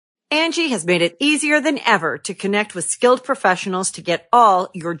Angie has made it easier than ever to connect with skilled professionals to get all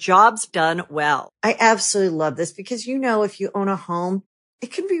your jobs done well. I absolutely love this because, if you own a home,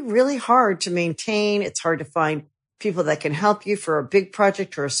 it can be really hard to maintain. It's hard to find people that can help you for a big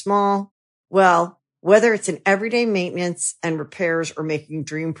project or a small. Well, whether it's in everyday maintenance and repairs or making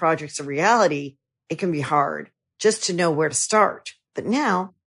dream projects a reality, it can be hard just to know where to start. But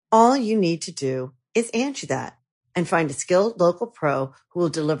now all you need to do is Angie that and find a skilled local pro who will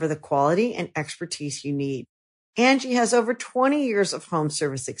deliver the quality and expertise you need. Angie has over 20 years of home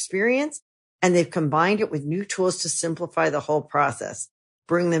service experience, and they've combined it with new tools to simplify the whole process.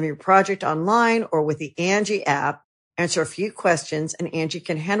 Bring them your project online or with the Angie app, answer a few questions, and Angie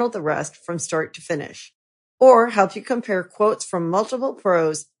can handle the rest from start to finish. Or help you compare quotes from multiple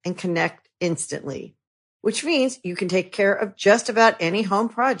pros and connect instantly, which means you can take care of just about any home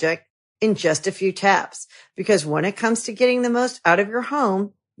project in just a few taps. Because when it comes to getting the most out of your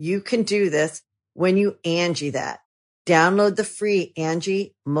home, you can do this when you Angie that. Download the free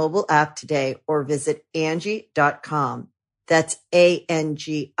Angie mobile app today or visit Angie.com. That's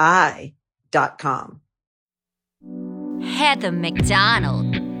ANGI.com. Heather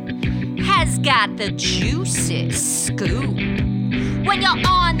McDonald has got the juiciest scoop. When you're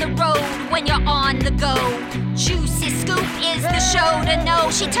on the road, when you're on the go, Juicy Scoop is the show to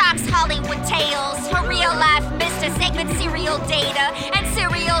know. She talks Hollywood tales, her real life Mr. Segment serial data and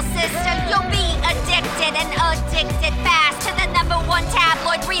serial sister. You'll be addicted and addicted fast to the #1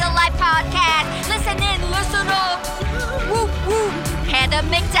 tabloid real life podcast. Listen in, listen up. Woo woo. Heather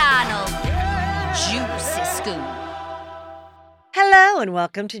McDonald, Juicy Scoop. Hello and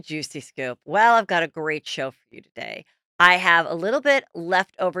welcome to Juicy Scoop. Well, I've got a great show for you today. I have a little bit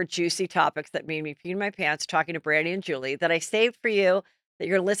leftover juicy topics that made me pee in my pants talking to Brandy and Julie that I saved for you that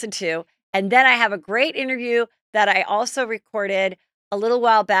you're going to listen to. And then I have a great interview that I also recorded a little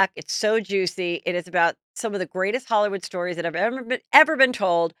while back. It's so juicy. It is about some of the greatest Hollywood stories that have ever been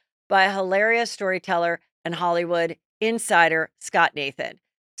told by a hilarious storyteller and Hollywood insider, Scott Nathan.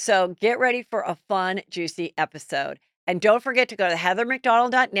 So get ready for a fun, juicy episode. And don't forget to go to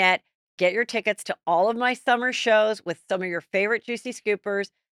heathermcdonald.net. Get your tickets to all of my summer shows with some of your favorite Juicy Scoopers.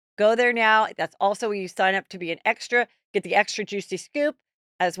 Go there now. That's also where you sign up to be an extra, get the extra Juicy Scoop,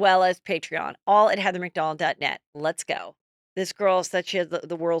 as well as Patreon, all at heathermcdonald.net. Let's go. This girl said she has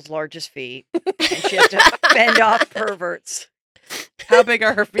the world's largest feet, and she has to fend off perverts. How big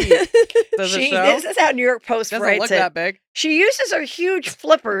are her feet? Does it show? This is how New York Post Doesn't writes look it. that big. She uses her huge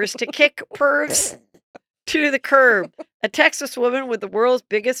flippers to kick pervs to the curb. A Texas woman with the world's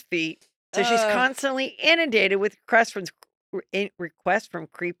biggest feet. So she's constantly inundated with requests from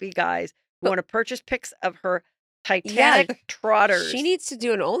creepy guys who want to purchase pics of her Titanic trotters. She needs to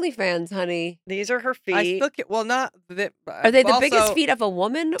do an OnlyFans, honey. These are her feet. I still well, not Are they the biggest feet of a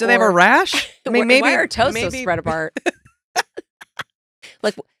woman? Do they have a rash? I mean, maybe why are her toes so spread apart?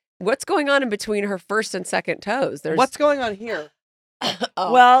 Like, what's going on in between her first and second toes? What's going on here?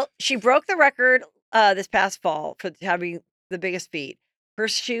 Well, she broke the record this past fall for having the biggest feet. Her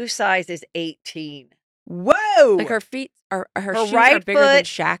shoe size is 18. Whoa! Like her feet her shoes right are bigger than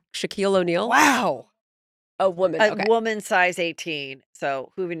Shaquille O'Neal. Wow. A woman. A woman size 18.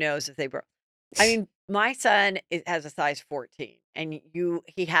 So who even knows if they broke? I mean, my son has a size 14, and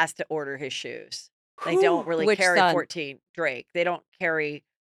he has to order his shoes. They don't really Which carry son? 14. Drake. They don't carry.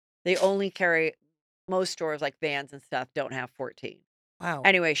 They only carry. Most stores like Vans and stuff don't have 14. Wow.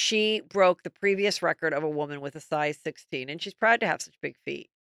 Anyway, she broke the previous record of a woman with a size 16, and she's proud to have such big feet.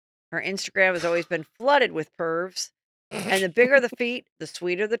 Her Instagram has always been flooded with pervs, and the bigger the feet, the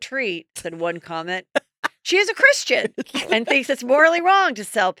sweeter the treat, said one comment. She is a Christian and thinks it's morally wrong to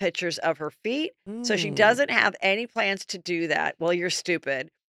sell pictures of her feet, so she doesn't have any plans to do that. Well, you're stupid.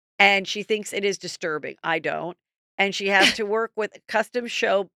 And she thinks it is disturbing. I don't. And she has to work with a custom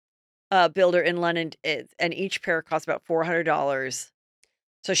show builder in London, and each pair costs about $400.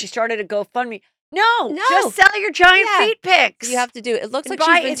 So she started a GoFundMe. No, just sell your giant feet pics. You have to do it. It looks And like she's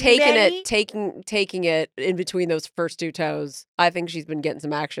buy been as taking many- taking it in between those first two toes. I think she's been getting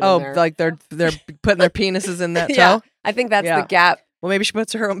some action Oh, in there. like they're putting their penises in that toe? Yeah, I think that's the gap. Well, maybe she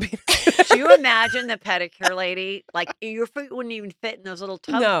puts her own penis. Do you imagine the pedicure lady? Like, your feet wouldn't even fit in those little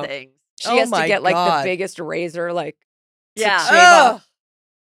tub things. She has to my get like God. the biggest razor, like Yeah. to shave off.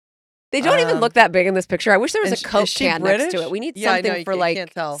 They don't even look that big in this picture. I wish there was and a Coke is she can next to British? it. We need Yeah, I know, something you for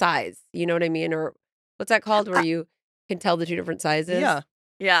can't tell. size. You know what I mean? Or what's that called? Where you can tell the two different sizes. Yeah.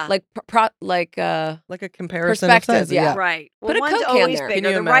 Yeah. Like Like a comparison of Perspective, sizes. yeah. Right. Well, Put a one's Coke can always there. bigger. Can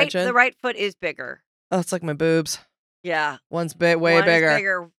you the imagine? right foot is bigger. Oh, it's like my boobs. Yeah. One's way One is bigger.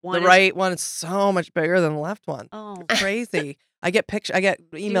 bigger. The right one is so much bigger than the left one. Oh. Crazy. I get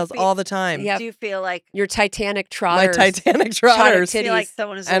emails all the time. Do you feel like your Titanic trotters? My Titanic trotters. Do you feel like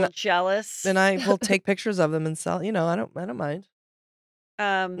someone is a little jealous? And I will take pictures of them and sell. You know, I don't mind.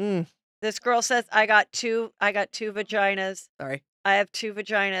 This girl says I got two vaginas. Sorry. I have two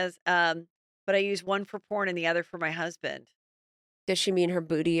vaginas. But I use one for porn and the other for my husband. Does she mean her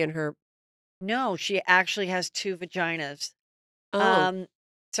booty and her? No, she actually has two vaginas. Oh.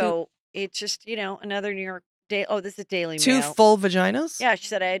 So it's just, another New York day. Oh, this is Daily Two Mail. full vaginas? Yeah, she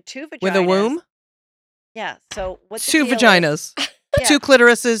said I had two vaginas. With a womb? Yeah. So what's two vaginas? Yeah. Two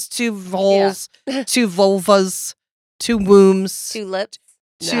clitorises, two holes, two vulvas, two wombs, two lips,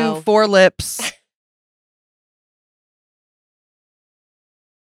 two forelips.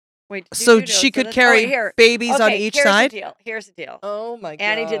 Wait, so she could carry babies on each side? Here's the deal. Oh, my God.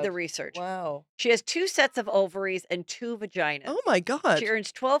 Annie did the research. Wow. She has 2 sets of ovaries and 2 vaginas. Oh, my God. She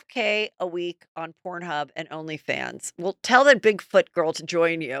earns $12K a week on Pornhub and OnlyFans. Well, tell that Bigfoot girl to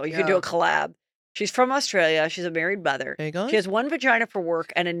join you. You can do a collab. She's from Australia. She's a married mother. There you go. She has one vagina for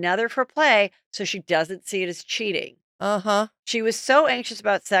work and another for play, so she doesn't see it as cheating. Uh-huh. She was so anxious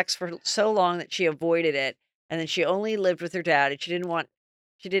about sex for so long that she avoided it, and then she only lived with her dad, and she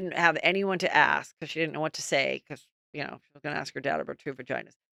didn't have anyone to ask because she didn't know what to say because, she was going to ask her dad about 2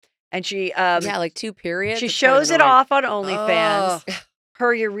 vaginas. And she... like 2 periods. She shows it off on OnlyFans.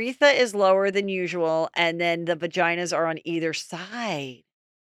 Her urethra is lower than usual, and then the vaginas are on either side.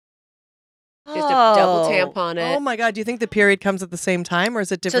 Just a double tampon it. Oh, my God. Do you think the period comes at the same time, or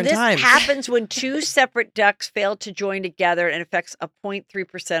is it different times? So this happens when 2 separate ducts fail to join together and affects a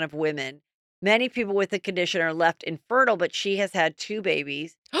 0.3% of women. Many people with the condition are left infertile, but she has had 2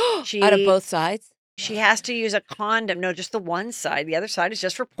 babies. Out of both sides? She has to use a condom. No, just the one side. The other side is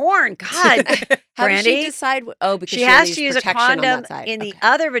just for porn. God, How does she Brandy. decide? Because she has to use a protection condom on in the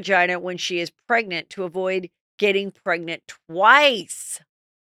other vagina when she is pregnant to avoid getting pregnant twice.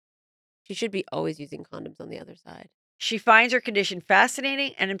 She should be always using condoms on the other side. She finds her condition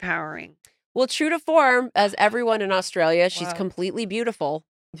fascinating and empowering. Well, true to form, as everyone in Australia, she's completely beautiful.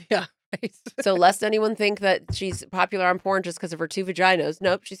 Yeah. So lest anyone think that she's popular on porn just because of her 2 vaginas.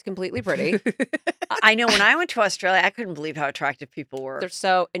 Nope, she's completely pretty. I know when I went to Australia, I couldn't believe how attractive people were. They're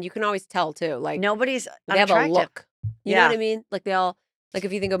so, and you can always tell too. Like nobody's they have a look. You know what I mean? Like they all, like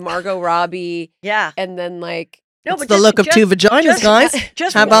if you think of Margot Robbie, and then like. No, it's the look of 2 vaginas, guys.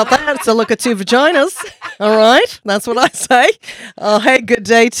 How about that? It's the look of 2 vaginas. All right. That's what I say. Oh, hey, good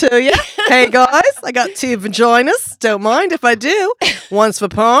day to you. Hey, guys, I got 2 vaginas. Don't mind if I do. One's for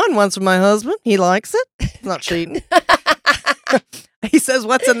porn, one's for my husband. He likes it. He's not cheating. He says,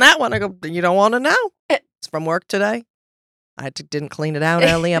 what's in that one? I go, you don't want to know. It's from work today. I didn't clean it out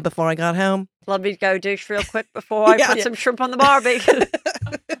earlier before I got home. Let me go douche real quick before I put some shrimp on the barbie.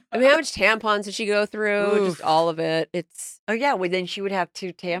 I mean, how much tampons did she go through? Oof. Just all of it. Well, then she would have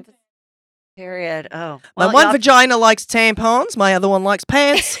 2 tampons. Period. Oh. My one vagina likes tampons. My other one likes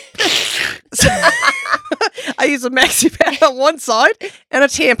pants. I use a maxi pad on one side and a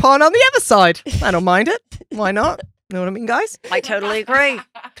tampon on the other side. I don't mind it. Why not? Know what I mean, guys? I totally agree.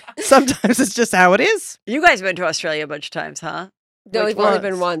 Sometimes it's just how it is. You guys have been to Australia a bunch of times, huh? No, we've only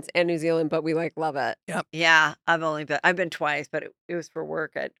been once, and New Zealand, but we love it. Yep. Yeah, I've been twice, but it was for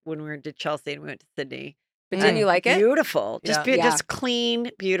work when we did Chelsea and we went to Sydney. But didn't you like it? Beautiful. Just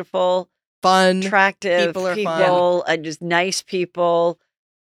clean, beautiful, fun, attractive people are fun. and just nice people.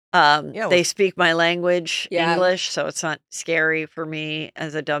 They speak my language, English, so it's not scary for me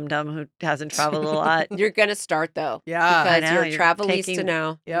as a dum-dum who hasn't traveled a lot. You're going to start, though. Yeah. Because you're a travelista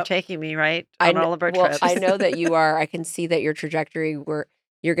now. You're taking me, right? On all of our trips. I know that you are. I can see that your trajectory,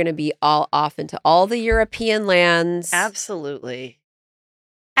 you're going to be all off into all the European lands. Absolutely.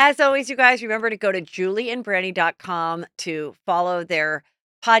 As always, you guys, remember to go to julieandbrandy.com to follow their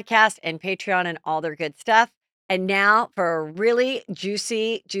podcast and Patreon and all their good stuff. And now for really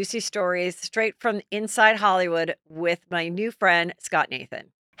juicy stories straight from inside Hollywood with my new friend, Scott Nathan.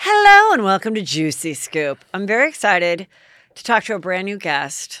 Hello and welcome to Juicy Scoop. I'm very excited to talk to a brand new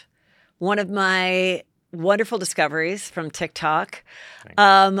guest, one of my wonderful discoveries from TikTok.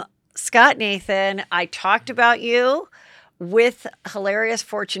 Scott Nathan, I talked about you with hilarious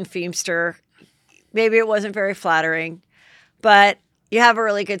Fortune Feemster. Maybe it wasn't very flattering, but you have a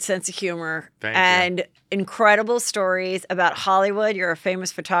really good sense of humor and incredible stories about Hollywood. You're a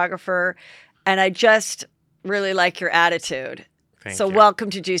famous photographer, and I just really like your attitude. Thank you. Welcome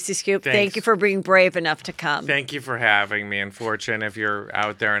to Juicy Scoop. Thanks. Thank you for being brave enough to come. Thank you for having me. And Fortune, if you're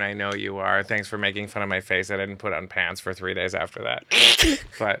out there, and I know you are, thanks for making fun of my face. I didn't put on pants for 3 days after that.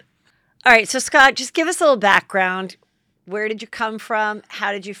 But all right, so Scott, just give us a little background. Where did you come from?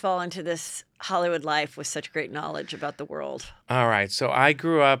 How did you fall into this Hollywood life with such great knowledge about the world? All right. So I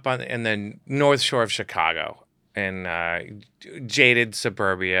grew up in the North Shore of Chicago, in jaded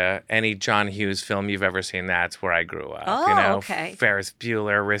suburbia. Any John Hughes film you've ever seen, that's where I grew up. Oh, okay. Ferris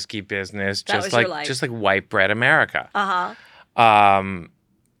Bueller, Risky Business, That was your life. just like white bread America. Uh-huh.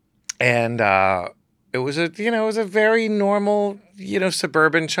 And it was a very normal,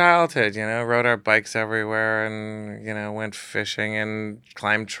 suburban childhood. Rode our bikes everywhere, and went fishing and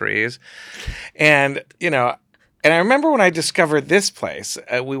climbed trees, and And I remember when I discovered this place.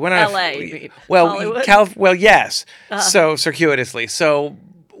 We went on L.A. Well, yes. Uh-huh. So circuitously. So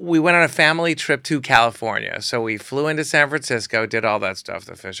we went on a family trip to California. So we flew into San Francisco, did all that stuff,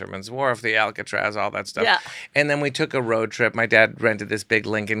 the Fisherman's Wharf, the Alcatraz, all that stuff. Yeah. And then we took a road trip. My dad rented this big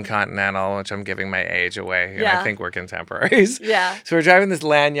Lincoln Continental, which I'm giving my age away. And Yeah. I think we're contemporaries. Yeah. So we're driving this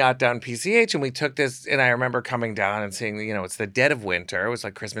land yacht down PCH, and we took this, and I remember coming down and seeing, it's the dead of winter. It was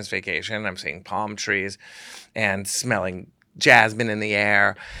like Christmas vacation. I'm seeing palm trees and smelling jasmine in the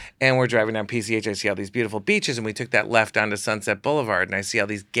air, and we're driving down PCH. I see all these beautiful beaches, and we took that left onto Sunset Boulevard, and I see all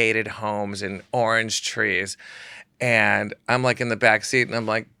these gated homes and orange trees, and I'm like in the back seat, and I'm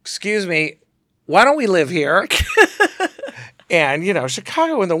like, excuse me, why don't we live here? And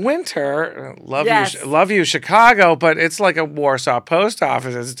Chicago in the winter, love you, Chicago, but it's like a Warsaw post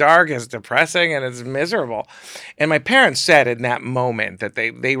office. It's dark, it's depressing, and it's miserable. And my parents said in that moment that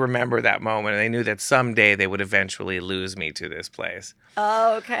they remember that moment, and they knew that someday they would eventually lose me to this place.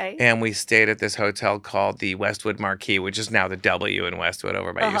 Oh, okay. And we stayed at this hotel called the Westwood Marquis, which is now the W in Westwood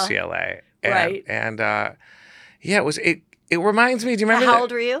over by UCLA. Right. And it reminds me. Do you remember? How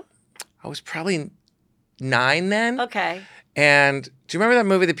old were you? I was probably 9 then. Okay. And do you remember that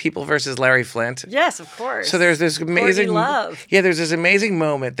movie, The People versus Larry Flint? Yes, of course. So there's this amazing Love. Yeah, there's this amazing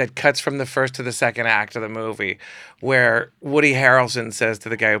moment that cuts from the first to the second act of the movie where Woody Harrelson says to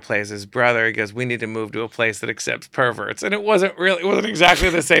the guy who plays his brother, he goes, "We need to move to a place that accepts perverts." And it wasn't exactly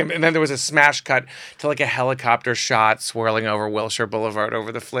the same. And then there was a smash cut to like a helicopter shot swirling over Wilshire Boulevard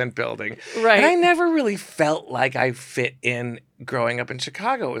over the Flint building. Right. And I never really felt like I fit in growing up in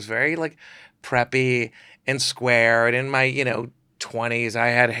Chicago. It was very like preppy and square, and in my 20s I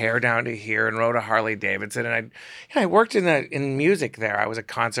had hair down to here and rode a Harley Davidson, and I worked in music there. I was a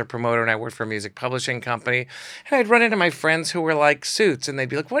concert promoter, and I worked for a music publishing company, and I'd run into my friends who were like suits, and they'd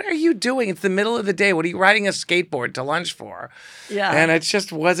be like, "What are you doing? It's the middle of the day. What are you riding a skateboard to lunch for?" Yeah. And it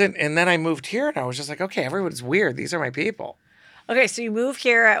just wasn't. And then I moved here, and I was just like, okay, everyone's weird. These are my people. Okay, so you moved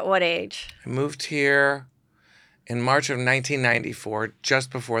here at what age? I moved here in March of 1994,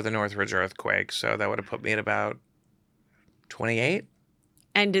 just before the Northridge earthquake. So that would have put me at about 28.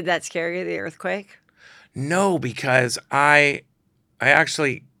 And did that scare you, the earthquake? No, because I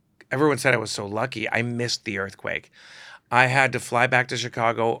actually, everyone said I was so lucky. I missed the earthquake. I had to fly back to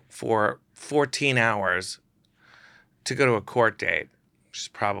Chicago for 14 hours to go to a court date, which is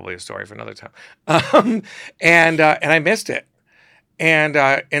probably a story for another time. And I missed it. And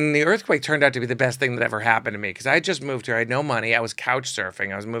the earthquake turned out to be the best thing that ever happened to me, because I had just moved here. I had no money. I was couch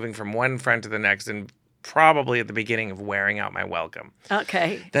surfing. I was moving from one friend to the next, and probably at the beginning of wearing out my welcome.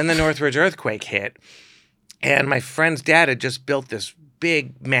 Okay. Then the Northridge earthquake hit, and my friend's dad had just built this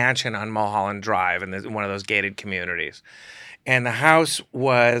big mansion on Mulholland Drive in one of those gated communities. And the house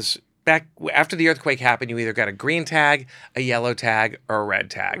was, back after the earthquake happened, you either got a green tag, a yellow tag, or a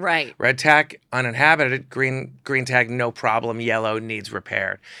red tag. Right. Red tag, uninhabited. Green tag, no problem. Yellow, needs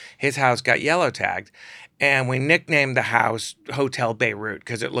repaired. His house got yellow tagged. And we nicknamed the house Hotel Beirut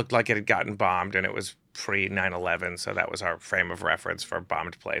because it looked like it had gotten bombed, and it was pre 9/11, so that was our frame of reference for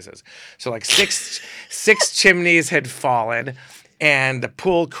bombed places. So like six chimneys had fallen, and the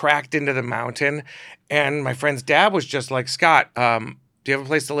pool cracked into the mountain. And my friend's dad was just like, "Scott, do you have a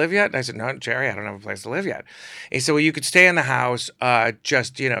place to live yet?" And I said, "No, Jerry, I don't have a place to live yet." And he said, "Well, you could stay in the house,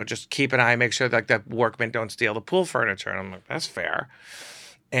 just keep an eye, make sure like the workmen don't steal the pool furniture." And I'm like, "That's fair."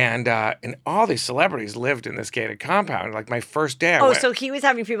 And all these celebrities lived in this gated compound. Like my first day, So he was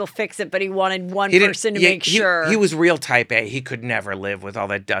having people fix it, but he wanted one person to make sure. He was real type A. He could never live with all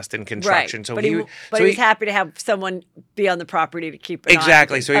that dust and construction. Right. So but he was happy to have someone be on the property to keep it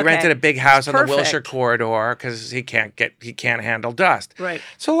exactly. on. So he rented a big house on the Wilshire Perfect. corridor because he can't handle dust. Right.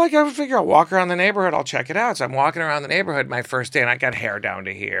 So like I would figure I'll walk around the neighborhood, I'll check it out. So I'm walking around the neighborhood my first day, and I got hair down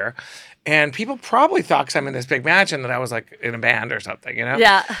to here. And people probably thought, because I'm in this big mansion, that I was like in a band or something,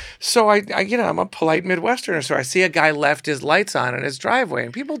 Yeah. So I'm a polite Midwesterner. So I see a guy left his lights on in his driveway,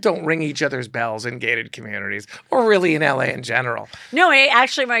 and people don't ring each other's bells in gated communities, or really in LA in general. No,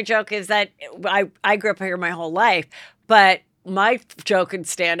 actually, my joke is that I grew up here my whole life, but my joke in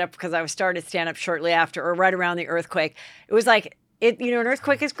stand-up, because I started stand-up shortly after or right around the earthquake, it was like, an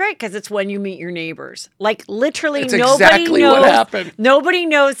earthquake is great because it's when you meet your neighbors. Like literally It's nobody exactly knows. what happened. Nobody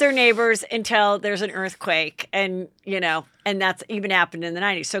knows their neighbors until there's an earthquake, and and that's even happened in the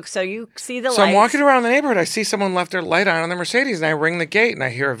 90s. So you see the lights. So I'm walking around the neighborhood. I see someone left their light on their Mercedes, and I ring the gate, and I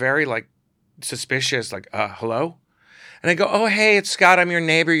hear a very like suspicious like, hello? And I go, oh, hey, it's Scott. I'm your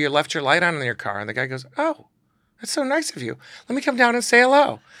neighbor. You left your light on in your car. And the guy goes, oh, that's so nice of you. Let me come down and say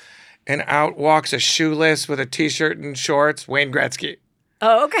hello. And out walks a shoeless with a T-shirt and shorts, Wayne Gretzky.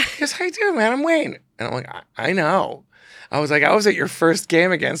 Oh, okay. He goes, how you doing, man? I'm Wayne. And I'm like, I know. I was like, I was at your first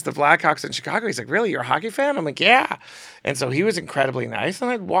game against the Blackhawks in Chicago. He's like, really? You're a hockey fan? I'm like, yeah. And so he was incredibly nice.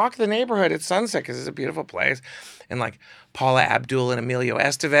 And I'd walk the neighborhood at sunset because it's a beautiful place. And like Paula Abdul and Emilio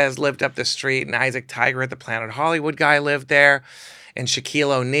Estevez lived up the street. And Isaac Tiger, the Planet Hollywood guy, lived there. And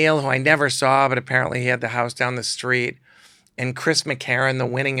Shaquille O'Neal, who I never saw, but apparently he had the house down the street. And Chris McCarron, the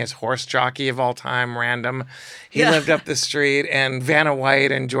winningest horse jockey of all time, random. He lived up the street. And Vanna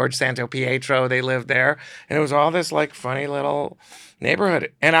White and George Santopietro, they lived there. And it was all this like funny little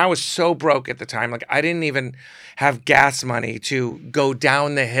neighborhood. And I was so broke at the time. Like I didn't even have gas money to go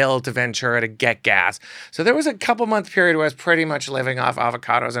down the hill to Ventura to get gas. So there was a couple month period where I was pretty much living off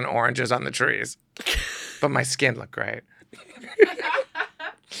avocados and oranges on the trees. But my skin looked great.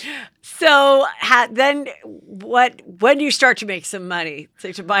 So then when do you start to make some money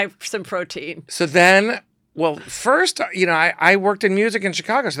to buy some protein? So then, well, first, I worked in music in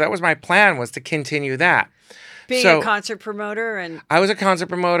Chicago. So that was my plan, was to continue that. Being a concert promoter? And I was a concert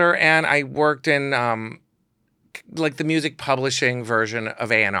promoter, and I worked in like the music publishing version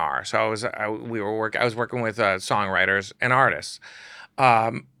of A&R. So I was working with songwriters and artists.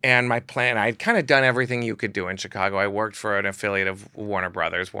 And my plan, I'd kind of done everything you could do in Chicago. I worked for an affiliate of Warner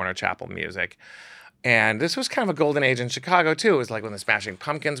Brothers, Warner Chappell Music. And this was kind of a golden age in Chicago, too. It was like when the Smashing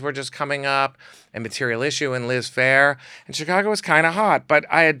Pumpkins were just coming up, and Material Issue and Liz Phair. And Chicago was kind of hot, but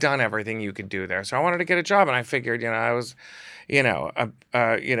I had done everything you could do there. So I wanted to get a job, and I figured, I was,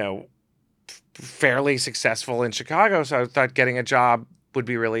 fairly successful in Chicago. So I thought getting a job would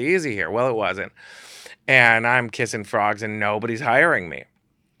be really easy here. Well, it wasn't. And I'm kissing frogs and nobody's hiring me.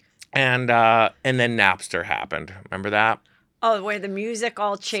 And then Napster happened. Remember that? Oh, where the music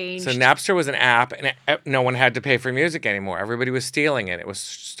all changed. So Napster was an app, and no one had to pay for music anymore. Everybody was stealing it. It was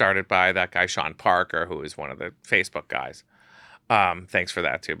started by that guy, Sean Parker, who is one of the Facebook guys. Thanks for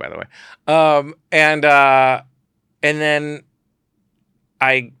that, too, by the way. And then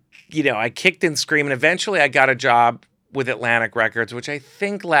I kicked and screamed. And eventually I got a job with Atlantic Records, which I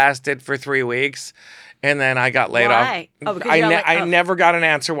think lasted for 3 weeks. And then I got laid Why? off. Oh, I never got an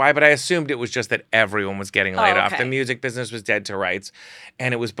answer why, but I assumed it was just that everyone was getting laid off. Okay. The music business was dead to rights.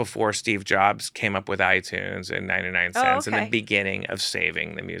 And it was before Steve Jobs came up with iTunes and 99 cents and the beginning of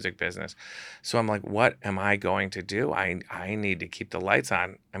saving the music business. So I'm like, what am I going to do? I need to keep the lights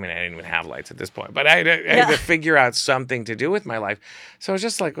on. I mean, I didn't even have lights at this point, but I had to figure out something to do with my life. So I was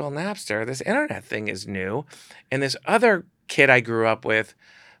just like, well, Napster, this internet thing is new. And this other kid I grew up with,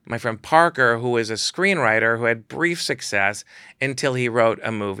 my friend Parker, who is a screenwriter who had brief success until he wrote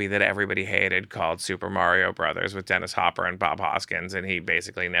a movie that everybody hated called Super Mario Brothers with Dennis Hopper and Bob Hoskins, and he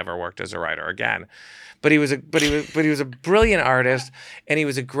basically never worked as a writer again. But he was a brilliant artist, and he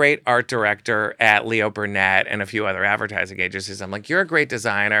was a great art director at Leo Burnett and a few other advertising agencies. I'm like, you're a great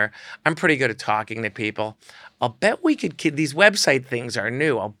designer. I'm pretty good at talking to people. I'll bet we could, these website things are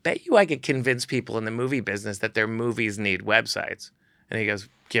new. I'll bet you I could convince people in the movie business that their movies need websites. And he goes,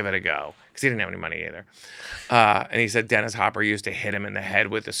 give it a go. Because he didn't have any money either. And he said Dennis Hopper used to hit him in the head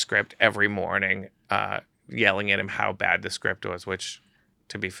with the script every morning, yelling at him how bad the script was, which,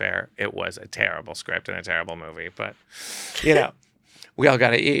 to be fair, it was a terrible script and a terrible movie. But, we all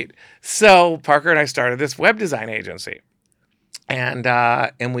got to eat. So Parker and I started this web design agency.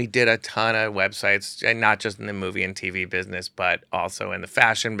 And we did a ton of websites, and not just in the movie and TV business, but also in the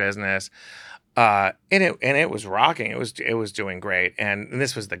fashion business. And it was rocking. It was doing great. And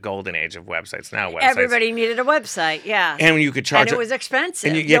this was the golden age of websites. Now websites. Everybody needed a website, yeah. And you could charge. And it was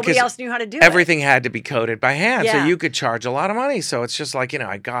expensive. And nobody else knew how to do it. Everything had to be coded by hand, Yeah. so you could charge a lot of money. So it's just like,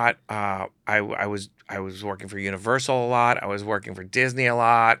 I got I was working for Universal a lot. I was working for Disney a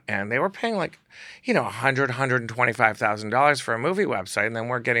lot, and they were paying like, $125,000 for a movie website, and then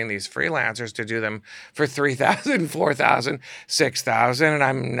we're getting these freelancers to do them for $3,000, $4,000, $6,000, and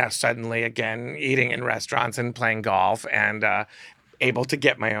I'm now suddenly again eating in restaurants and playing golf and able to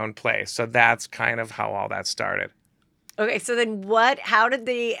get my own place. So that's kind of how all that started. Okay, so then how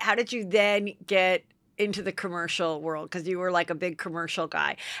did you then get into the commercial world? Because you were like a big commercial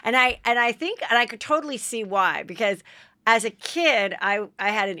guy. And I think I could totally see why, because as a kid, I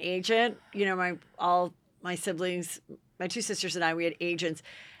had an agent. You know, all my siblings, my two sisters and I, we had agents.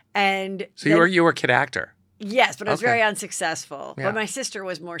 And So then, you were a kid actor. yes, but I was Okay. very unsuccessful. Yeah. But my sister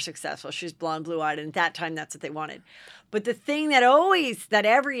was more successful. She was blonde, blue-eyed, and at that time, that's what they wanted. But the thing that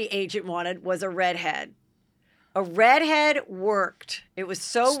every agent wanted was a redhead. A redhead worked. It was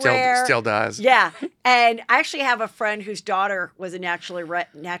so rare. Still does. Yeah. And I actually have a friend whose daughter was a natural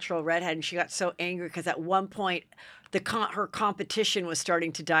redhead, and she got so angry because at one point, her competition was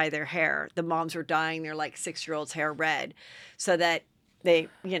starting to dye their hair. The moms were dyeing their like 6-year-old's hair red, so that they,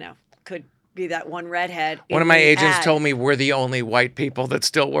 could be that one redhead. One of my agents told me we're the only white people that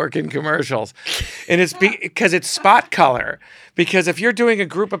still work in commercials. And it's because it's spot color. Because if you're doing a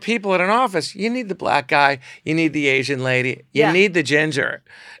group of people at an office, you need the black guy, you need the Asian lady, you need the ginger.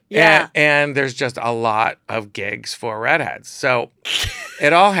 Yeah. And there's just a lot of gigs for redheads. So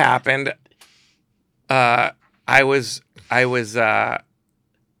it all happened. I was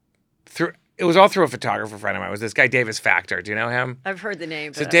through. It was all through a photographer friend of mine. It was this guy, Davis Factor. Do you know him? I've heard the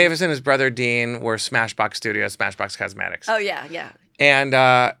name. So Davis and his brother Dean were Smashbox Studios, Smashbox Cosmetics. Oh, yeah, yeah.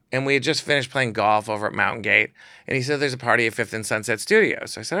 And we had just finished playing golf over at Mountain Gate. And he said, there's a party at 5th and Sunset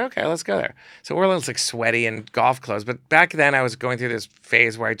Studios. So I said, okay, let's go there. So we're a little like sweaty in golf clothes. But back then I was going through this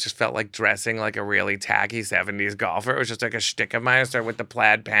phase where I just felt like dressing like a really tacky 70s golfer. It was just like a shtick of mine. I started with the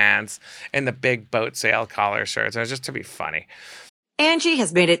plaid pants and the big boat sail collar shirts. It was just to be funny. Angie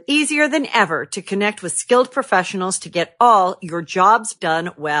has made it easier than ever to connect with skilled professionals to get all your jobs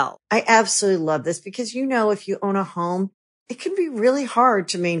done well. I absolutely love this because, if you own a home, it can be really hard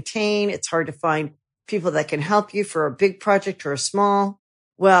to maintain. It's hard to find people that can help you for a big project or a small.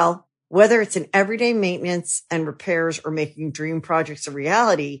 Well, whether it's in everyday maintenance and repairs or making dream projects a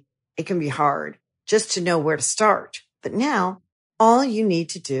reality, it can be hard just to know where to start. But now all you need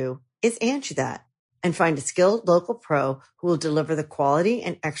to do is Angie that and find a skilled local pro who will deliver the quality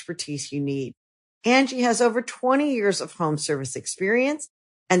and expertise you need. Angie has over 20 years of home service experience,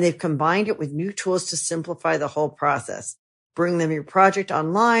 and they've combined it with new tools to simplify the whole process. Bring them your project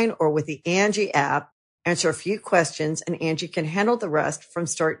online or with the Angie app, answer a few questions, and Angie can handle the rest from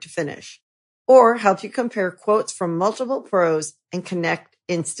start to finish. Or help you compare quotes from multiple pros and connect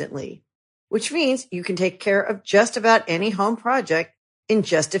instantly, which means you can take care of just about any home project in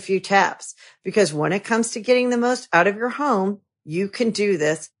just a few taps. Because when it comes to getting the most out of your home, you can do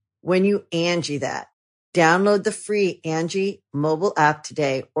this when you Angie that. Download the free Angie mobile app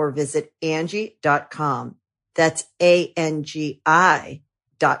today or visit Angie.com. That's ANGI.com.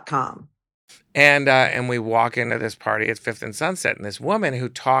 And we walk into this party at 5th and Sunset, and this woman who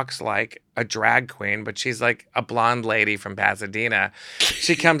talks like a drag queen, but she's like a blonde lady from Pasadena.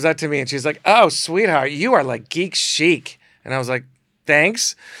 She comes up to me and she's like, "Oh, sweetheart, you are like geek chic." And I was like,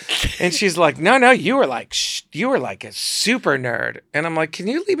 "Thanks." And she's like, no, you were like a super nerd. And I'm like, "Can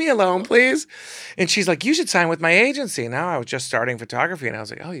you leave me alone, please?" And she's like, "You should sign with my agency." Now I was just starting photography, and I was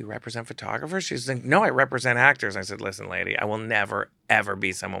like, "Oh, you represent photographers?" She's like, "No, I represent actors." I said, "Listen, lady, I will never, ever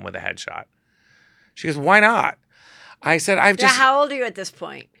be someone with a headshot." She goes, "Why not?" I said, How old are you at this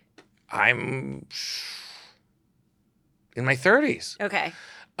point? I'm in my 30s. Okay.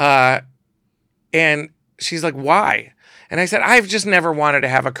 And she's like, "Why?" And I said, "I've just never wanted to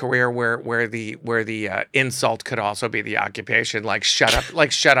have a career where the insult could also be the occupation, like shut up,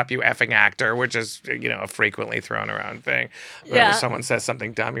 you effing actor," which is a frequently thrown around thing. Whenever someone says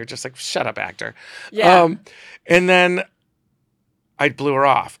something dumb, you're just like, "Shut up, actor." Yeah. And then I blew her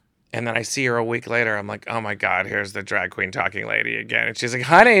off. And then I see her a week later. I'm like, "Oh my God, here's the drag queen talking lady again." And she's like,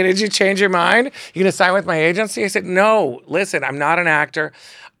 "Honey, did you change your mind? You gonna sign with my agency?" I said, "No, listen, I'm not an actor.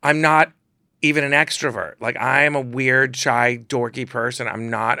 I'm not even an extrovert. Like, I am a weird, shy, dorky person. I'm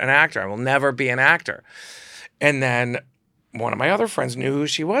not an actor. I will never be an actor." And then one of my other friends knew who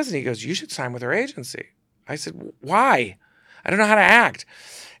she was, and he goes, "You should sign with her agency." I said, "Why? I don't know how to act."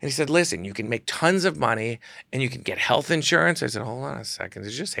 And he said, "Listen, you can make tons of money and you can get health insurance." I said, "Hold on a second.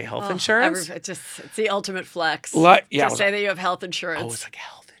 Did you just say health insurance?" It's the ultimate flex. Yeah. To say that you have health insurance. Oh, it's like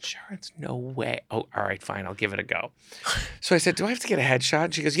health insurance? No way. Oh, all right, fine. I'll give it a go. So I said, "Do I have to get a headshot?"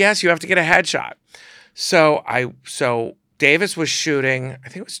 And she goes, "Yes, you have to get a headshot." So Davis was shooting, I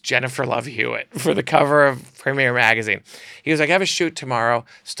think it was Jennifer Love Hewitt for the cover of Premiere Magazine. He was like, "I have a shoot tomorrow.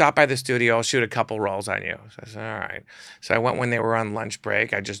 Stop by the studio. I'll shoot a couple rolls on you." So I said, "All right." So I went when they were on lunch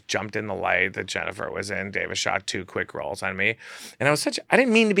break. I just jumped in the light that Jennifer was in. Davis shot 2 quick rolls on me. And I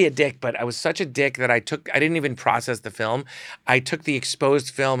didn't mean to be a dick, but I was such a dick that I didn't even process the film. I took the exposed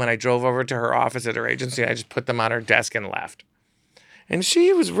film and I drove over to her office at her agency. And I just put them on her desk and left. And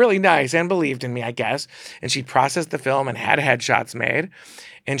she was really nice and believed in me, I guess. And she processed the film and had headshots made.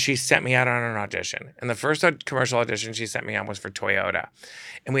 And she sent me out on an audition. And the first commercial audition she sent me on was for Toyota.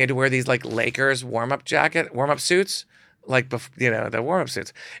 And we had to wear these like Lakers warm-up suits, like, the warm-up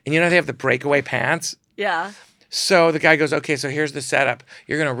suits. And they have the breakaway pants. Yeah. So the guy goes, okay, so here's the setup.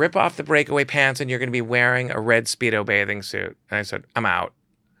 You're going to rip off the breakaway pants and you're going to be wearing a red Speedo bathing suit. And I said, I'm out.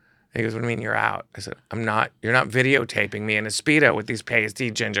 And he goes, what do you mean you're out? I said, I'm not. You're not videotaping me in a Speedo with these pasty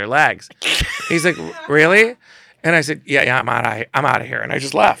ginger legs. He's like, really? And I said, yeah, I'm out of here. And I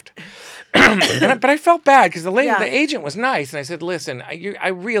just left. But I felt bad because the agent was nice. And I said, listen, I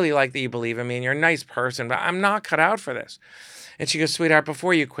really like that you believe in me and you're a nice person, but I'm not cut out for this. And she goes, sweetheart,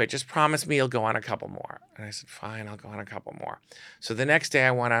 before you quit, just promise me you'll go on a couple more. And I said, fine, I'll go on a couple more. So the next day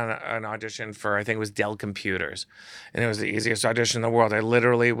I went on an audition for, I think it was Dell Computers. And it was the easiest audition in the world. I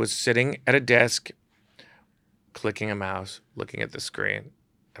literally was sitting at a desk, clicking a mouse, looking at the screen,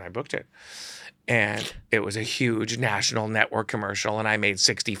 and I booked it. And it was a huge national network commercial, and I made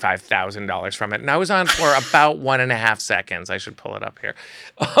 $65,000 from it. And I was on for about 1.5 seconds. I should pull it up here.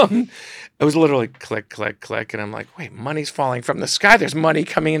 It was literally click, click, click. And I'm like, wait, money's falling from the sky. There's money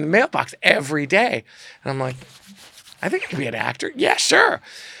coming in the mailbox every day. And I'm like, I think I could be an actor. Yeah, sure.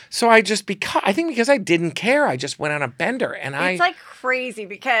 So I think because I didn't care, I just went on a bender. And it's like crazy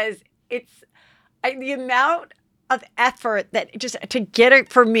because the amount of effort that just to get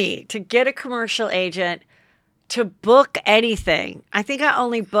a commercial agent to book anything. I think I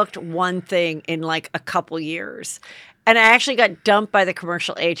only booked one thing in like a couple years. And I actually got dumped by the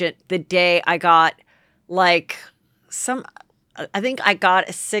commercial agent the day I got my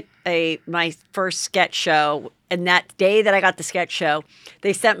first sketch show. And that day that I got the sketch show,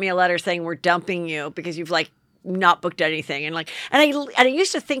 they sent me a letter saying, we're dumping you because you've like not booked anything. And I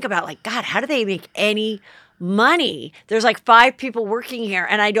used to think about like, God, how do they make any money? There's like 5 people working here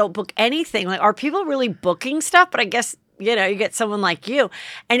and I don't book anything. Like, are people really booking stuff? But I guess, you get someone like you.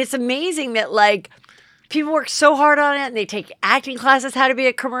 And it's amazing that like people work so hard on it and they take acting classes, how to be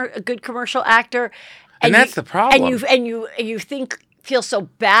a good commercial actor. And that's the problem. And you feel so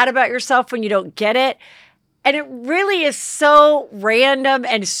bad about yourself when you don't get it. And it really is so random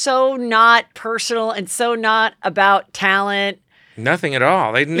and so not personal and so not about talent. Nothing at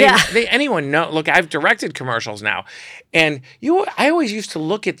all. Anyone know? Look, I've directed commercials now, and I always used to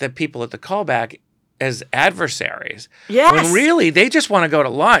look at the people at the callback as adversaries. Yes. When really they just want to go to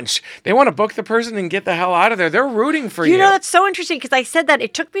lunch. They want to book the person and get the hell out of there. They're rooting for you. That's so interesting because I said that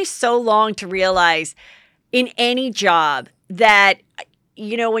it took me so long to realize in any job that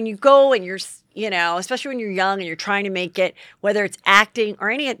when you go and you're especially when you're young and you're trying to make it, whether it's acting or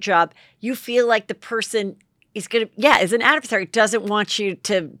any job, you feel like the person is an adversary, doesn't want you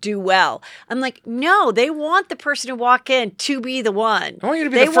to do well. I'm like, no, they want the person to walk in to be the one. I want you to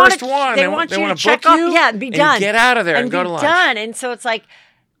be the first one. They want you to check book off, you and be done. And get out of there and go to lunch. Done. And so it's like,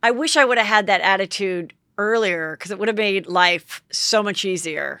 I wish I would have had that attitude earlier because it would have made life so much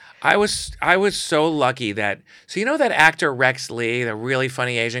easier. I was so lucky that that actor Rex Lee, the really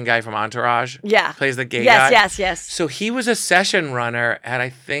funny Asian guy from Entourage, plays the gay guy. Yes. So he was a session runner at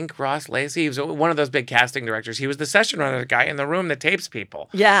I think Ross Lacey. He was one of those big casting directors. He was the session runner, the guy in the room that tapes people.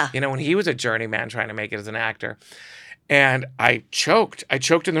 Yeah. When he was a journeyman trying to make it as an actor. And I choked. I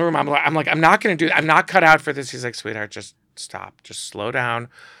choked in the room. I'm like, I'm not going to do that. I'm not cut out for this. He's like, sweetheart, just stop. Just slow down.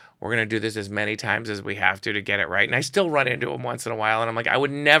 We're going to do this as many times as we have to get it right. And I still run into him once in a while. And I'm like, I would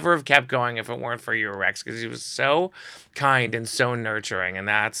never have kept going if it weren't for you, Rex, because he was so kind and so nurturing. And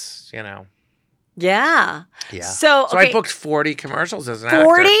that's, Yeah. Yeah. So I booked 40 commercials as an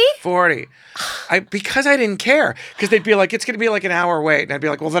actor. 40? Because I didn't care. Because they'd be like, it's going to be like an hour wait. And I'd be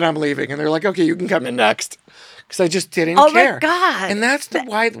like, well, then I'm leaving. And they're like, okay, you can come in next. Because I just didn't care. Oh, my God. And that's the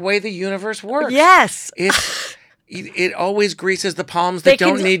way the universe works. Yes. It always greases the palms that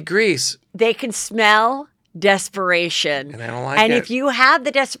don't need grease. They can smell desperation. And I don't like it. And if you have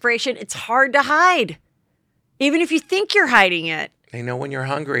the desperation, it's hard to hide. Even if you think you're hiding it. They know when you're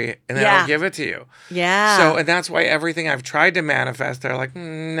hungry and they don't give it to you. Yeah. So, and that's why everything I've tried to manifest, they're like,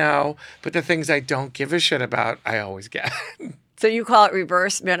 no. But the things I don't give a shit about, I always get. So you call it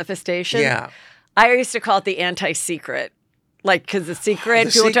reverse manifestation? Yeah. I used to call it the anti-secret. Like, because the secret,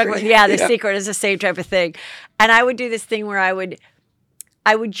 the people secret. talk about, the secret is the same type of thing. And I would do this thing where I would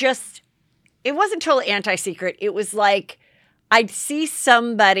just, it wasn't totally anti-secret. It was like, I'd see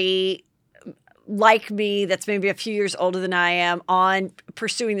somebody like me that's maybe a few years older than I am on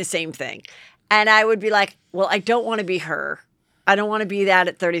pursuing the same thing. And I would be like, well, I don't want to be her. I don't want to be that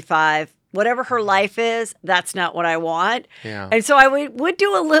at 35. Whatever her life is, that's not what I want. Yeah. And so I would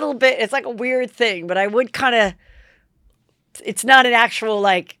do a little bit, it's like a weird thing, but I would kind of it's not an actual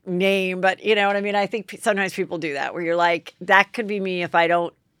like name, but you know what I mean? I think sometimes people do that where you're like, that could be me if I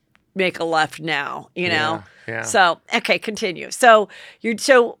don't make a left now, you know? Yeah. So, okay, continue. So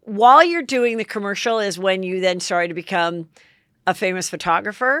while you're doing the commercial is when you then started to become a famous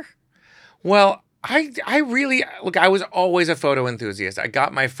photographer? Well, I really look. I was always a photo enthusiast. I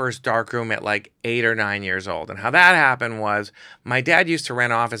got my first darkroom at like 8 or 9 years old, and how that happened was my dad used to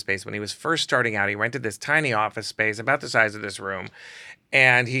rent office space when he was first starting out. He rented this tiny office space about the size of this room,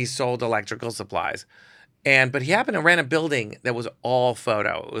 and he sold electrical supplies. But he happened to rent a building that was all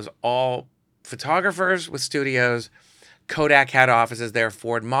photo. It was all photographers with studios. Kodak had offices there.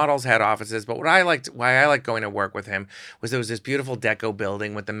 Ford Models had offices. But why I liked going to work with him was there was this beautiful deco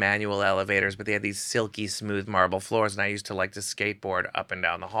building with the manual elevators, but they had these silky smooth marble floors. And I used to like to skateboard up and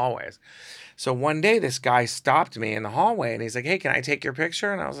down the hallways. So one day this guy stopped me in the hallway and he's like, "Hey, can I take your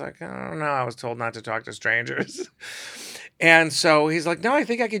picture?" And I was like, "I don't know. I was told not to talk to strangers." And so he's like, "No, I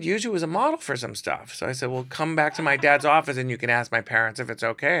think I could use you as a model for some stuff." So I said, "Well, come back to my dad's office and you can ask my parents if it's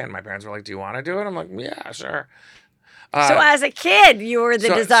okay." And my parents were like, "Do you want to do it?" I'm like, "Yeah, sure." So as a kid, you were the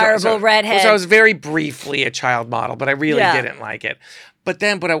desirable redhead. So I was very briefly a child model, but I really didn't like it. But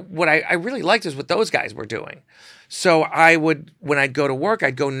what I really liked is what those guys were doing. So when I'd go to work,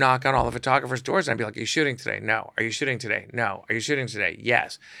 I'd go knock on all the photographers' doors and I'd be like, "Are you shooting today? No. Are you shooting today? No. Are you shooting today?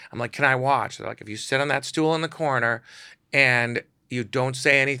 Yes." I'm like, "Can I watch?" They're like, "If you sit on that stool in the corner and you don't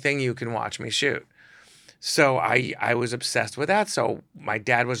say anything, you can watch me shoot." So I was obsessed with that. So my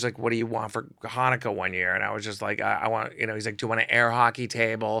dad was like, "What do you want for Hanukkah one year?" And I was just like, I want, he's like, "Do you want an air hockey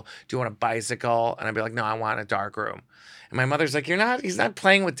table? Do you want a bicycle?" And I'd be like, "No, I want a dark room." And my mother's like, he's not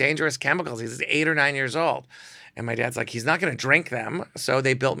playing with dangerous chemicals. He's 8 or 9 years old. And my dad's like, "He's not going to drink them." So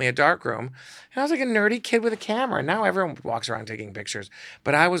they built me a dark room. And I was like a nerdy kid with a camera. And now everyone walks around taking pictures.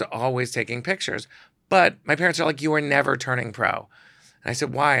 But I was always taking pictures. But my parents are like, "You were never turning pro." And I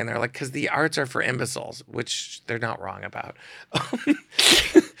said, "Why?" And they're like, "Because the arts are for imbeciles," which they're not wrong about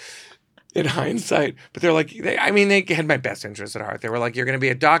in hindsight. But they're like, they had my best interest at heart. They were like, "You're going to be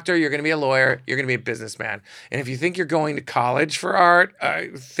a doctor, you're going to be a lawyer, you're going to be a businessman. And if you think you're going to college for art,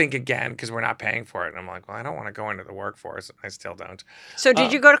 think again because we're not paying for it." And I'm like, "Well, I don't want to go into the workforce." I still don't. So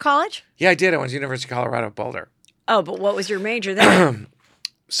did you go to college? Yeah, I did. I went to University of Colorado Boulder. Oh, but what was your major then?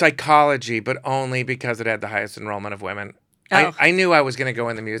 Psychology, but only because it had the highest enrollment of women. Oh. I knew I was going to go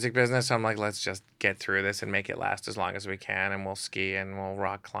in the music business. So I'm like, let's just get through this and make it last as long as we can. And we'll ski and we'll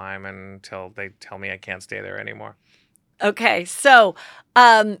rock climb until they tell me I can't stay there anymore. Okay. So,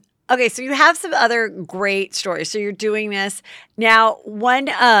 so you have some other great stories. So you're doing this now. One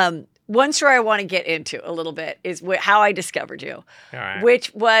story I want to get into a little bit is how I discovered you, All right.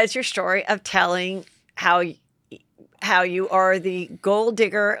 which was your story of telling how you are the gold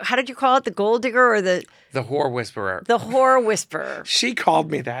digger. How did you call it? The gold digger or the whore whisperer. The whore whisperer. She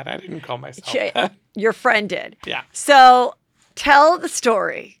called me that. I didn't call myself that. Your friend did. Yeah. So tell the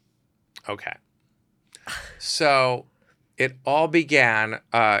story. Okay. So it all began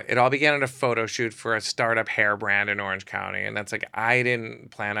at a photo shoot for a startup hair brand in Orange County. And that's like, I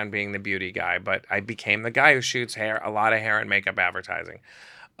didn't plan on being the beauty guy, but I became the guy who shoots a lot of hair and makeup advertising.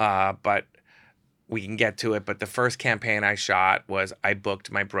 But we can get to it, but the first campaign I shot was I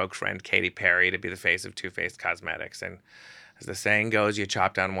booked my broke friend Katy Perry to be the face of Too Faced Cosmetics. And as the saying goes, you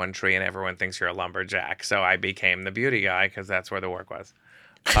chop down one tree and everyone thinks you're a lumberjack. So I became the beauty guy because that's where the work was.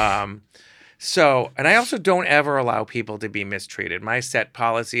 And I also don't ever allow people to be mistreated. My set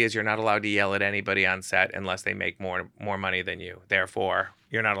policy is you're not allowed to yell at anybody on set unless they make more money than you. Therefore,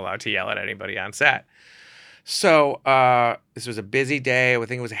 you're not allowed to yell at anybody on set. So this was a busy day. I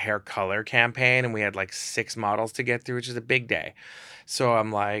think it was a hair color campaign, and we had like 6 models to get through, which is a big day. So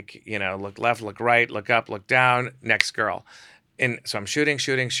I'm like, look left, look right, look up, look down, next girl. And so I'm shooting,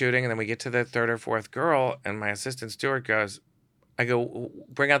 and then we get to the 3rd or 4th girl, and my assistant Stuart goes, I go,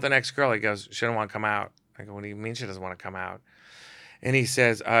 "Bring out the next girl." He goes, "She doesn't want to come out." I go, "What do you mean she doesn't want to come out?" And he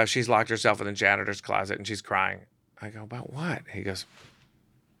says, "She's locked herself in the janitor's closet and she's crying." I go, "About what?" He goes,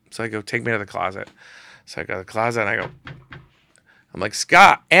 so I go, "Take me to the closet." So I go to the closet and I'm like,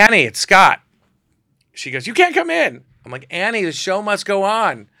 Annie, it's Scott. She goes, "You can't come in." I'm like, "Annie, the show must go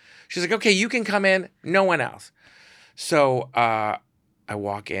on." She's like, "Okay, you can come in. No one else." So I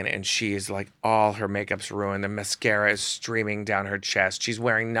walk in and she's like, all her makeup's ruined. The mascara is streaming down her chest. She's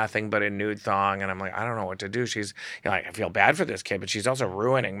wearing nothing but a nude thong. And I'm like, I don't know what to do. She's I feel bad for this kid, but she's also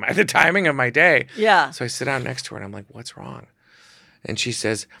ruining the timing of my day. Yeah. So I sit down next to her and I'm like, "What's wrong?" And she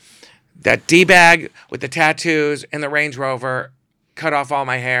says, "That D-bag with the tattoos and the Range Rover cut off all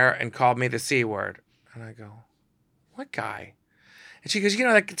my hair and called me the C word." And I go, "What guy?" And she goes,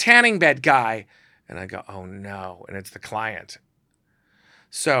 "That tanning bed guy." And I go, oh no. And it's the client.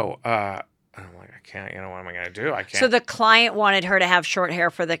 So I'm like, I can't, what am I going to do? I can't. So the client wanted her to have short hair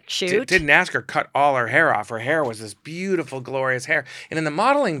for the shoot? Didn't ask her cut all her hair off. Her hair was this beautiful, glorious hair. And in the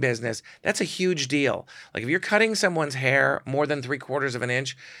modeling business, that's a huge deal. Like if you're cutting someone's hair more than 3/4 of an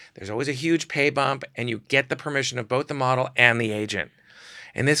inch, there's always a huge pay bump and you get the permission of both the model and the agent.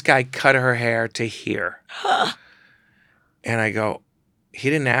 And this guy cut her hair to here. And I go, he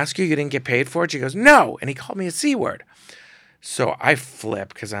didn't ask you? You didn't get paid for it? She goes, no. And he called me a C word. So I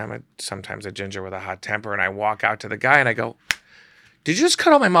flip because I'm sometimes a ginger with a hot temper. And I walk out to the guy and I go, did you just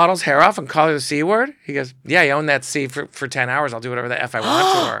cut all my model's hair off and call her the C word? He goes, yeah, you own that C for 10 hours. I'll do whatever the F I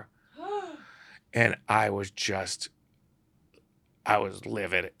want to her. And I was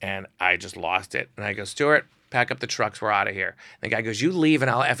livid and I just lost it. And I go, Stuart, pack up the trucks. We're out of here. And the guy goes, you leave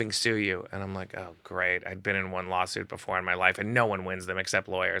and I'll effing sue you. And I'm like, oh, great. I'd been in one lawsuit before in my life and no one wins them except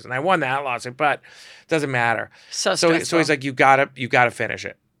lawyers. And I won that lawsuit, but it doesn't matter. So he's like, you gotta finish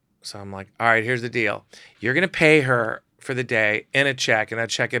it. So I'm like, all right, here's the deal. You're going to pay her for the day in a check, and that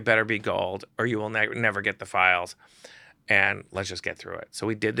check, it better be gold or you will never get the files. And let's just get through it. So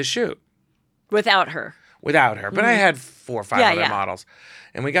we did the shoot. Without her. But I had 4 or 5 other models.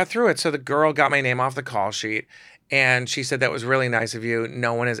 And we got through it. So the girl got my name off the call sheet. And she said, that was really nice of you.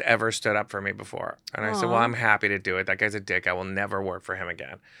 No one has ever stood up for me before. And I said, well, I'm happy to do it. That guy's a dick. I will never work for him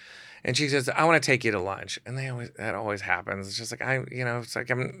again. And she says, I want to take you to lunch. And that always happens. It's just like, it's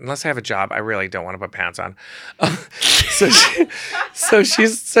like, unless I have a job, I really don't want to put pants on. So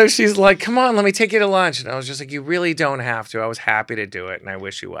she's like, come on, let me take you to lunch. And I was just like, you really don't have to. I was happy to do it. And I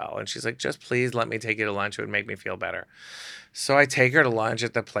wish you well. And she's like, just please let me take you to lunch. It would make me feel better. So I take her to lunch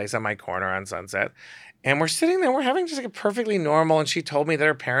at the place on my corner on Sunset. And we're sitting there, we're having just like a perfectly normal. And she told me that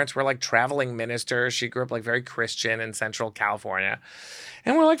her parents were like traveling ministers. She grew up like very Christian in Central California.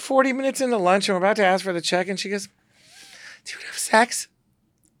 And we're like 40 minutes into lunch and we're about to ask for the check. And she goes, do you have sex?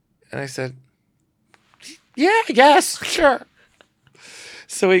 And I said, yeah, I guess, sure.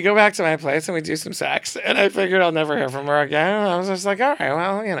 So we go back to my place and we do some sex. And I figured I'll never hear from her again. And I was just like, all right,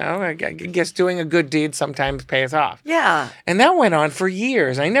 well, I guess doing a good deed sometimes pays off. Yeah. And that went on for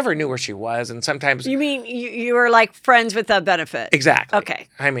years. I never knew where she was. And sometimes... You mean you were like friends with a benefit? Exactly. Okay.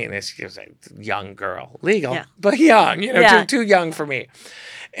 I mean, she was a young girl. Legal, but young. Too young for me.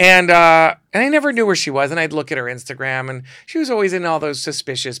 And I never knew where she was. And I'd look at her Instagram, and she was always in all those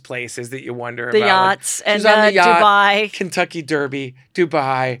suspicious places that you wonder about. The yachts like, and the yacht, Dubai. Kentucky Derby,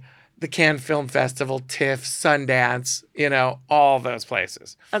 Dubai, the Cannes Film Festival, TIFF, Sundance, all those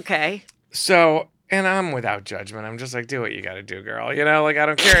places. Okay. So, and I'm without judgment. I'm just like, do what you got to do, girl. I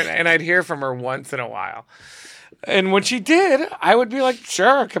don't care. And I'd hear from her once in a while. And when she did, I would be like,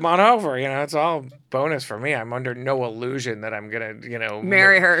 sure, come on over. It's all bonus for me. I'm under no illusion that I'm going to,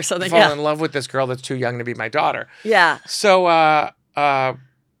 marry her or something. Fall in love with this girl that's too young to be my daughter. Yeah. So,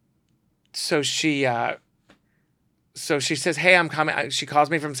 so she says, hey, I'm coming. She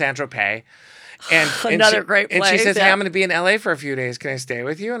calls me from Saint-Tropez. And Another great place. And she says, hey, I'm going to be in LA for a few days. Can I stay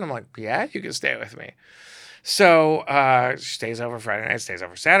with you? And I'm like, yeah, you can stay with me. So she stays over Friday night, stays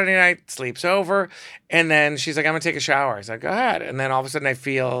over Saturday night, sleeps over. And then she's like, I'm going to take a shower. I said, go ahead. And then all of a sudden I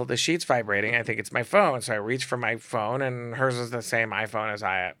feel the sheets vibrating. I think it's my phone. So I reach for my phone, and hers is the same iPhone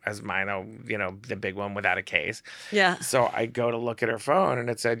as mine, the big one without a case. Yeah. So I go to look at her phone, and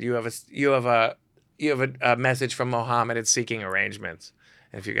it said, you have a message from Mohammed. It's seeking arrangements.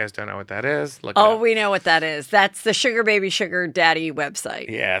 And if you guys don't know what that is, look it up. We know what that is. That's the Sugar Baby Sugar Daddy website.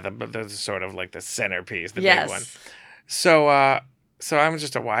 Yeah, the sort of like the centerpiece, the big one. So I'm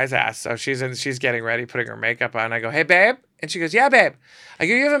just a wise ass. So she's getting ready, putting her makeup on. I go, hey, babe. And she goes, yeah, babe. I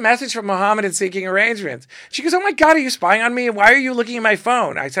go, you have a message from Mohammed and seeking arrangements. She goes, oh my God, are you spying on me? Why are you looking at my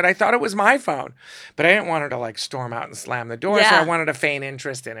phone? I said, I thought it was my phone. But I didn't want her to like storm out and slam the door. Yeah. So I wanted to feign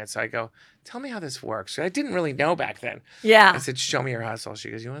interest in it. So I go, tell me how this works. I didn't really know back then. Yeah. I said, show me your hustle.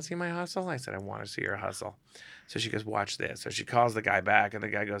 She goes, you want to see my hustle? I said, I want to see your hustle. So she goes, watch this. So she calls the guy back, and the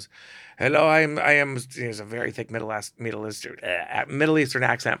guy goes, hello, I am, he has a very thick Middle Eastern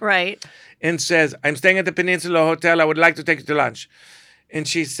accent. Right. And says, I'm staying at the Peninsula Hotel. I would like to take you to lunch. And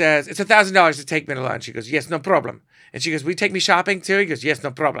she says, it's $1,000 to take me to lunch. He goes, yes, no problem. And she goes, will you take me shopping too? He goes, yes,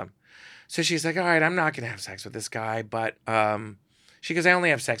 no problem. So she's like, all right, I'm not going to have sex with this guy, but she goes, I only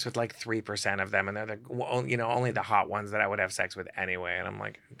have sex with like 3% of them, and they're only the hot ones that I would have sex with anyway. And I'm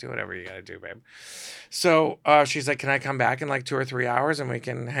like, do whatever you got to do, babe. So she's like, can I come back in like 2 or 3 hours and we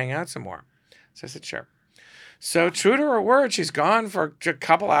can hang out some more? So I said, sure. So true to her word, she's gone for a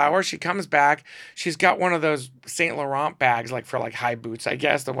couple hours. She comes back. She's got one of those Saint Laurent bags, like for like high boots, I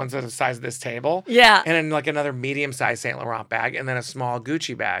guess, the ones that are the size of this table. Yeah. And then like another medium-sized Saint Laurent bag, and then a small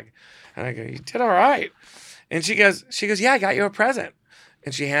Gucci bag. And I go, you did all right. And she goes, yeah, I got you a present.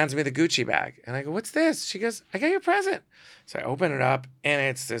 And she hands me the Gucci bag. And I go, what's this? She goes, I got you a present. So I open it up, and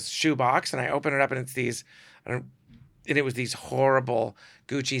it's this shoe box. And I open it up, and it's these, and it was these horrible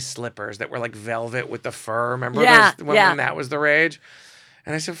Gucci slippers that were like velvet with the fur. Remember when that was the rage?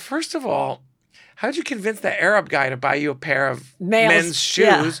 And I said, first of all, how'd you convince the Arab guy to buy you a pair of men's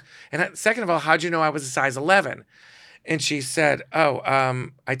shoes? Yeah. And second of all, how'd you know I was a size 11? And she said,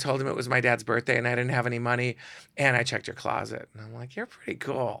 I told him it was my dad's birthday and I didn't have any money, and I checked your closet. And I'm like, you're pretty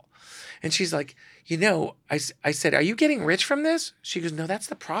cool. And she's like, I said, are you getting rich from this? She goes, no, that's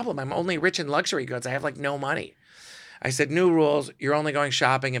the problem. I'm only rich in luxury goods. I have like no money. I said, new rules. You're only going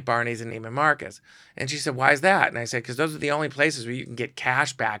shopping at Barney's and Neiman Marcus. And she said, why is that? And I said, because those are the only places where you can get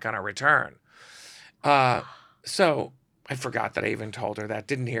cash back on a return. So I forgot that I even told her that.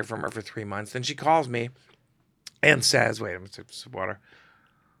 Didn't hear from her for 3 months. Then she calls me and says, wait, I'm going to sip some water.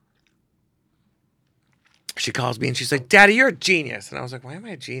 She calls me and she's like, Daddy, you're a genius. And I was like, why am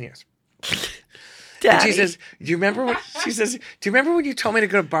I a genius? Daddy. And she says, do you remember when you told me to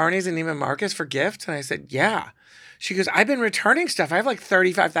go to Barney's and Neiman Marcus for gifts? And I said, yeah. She goes, I've been returning stuff. I have like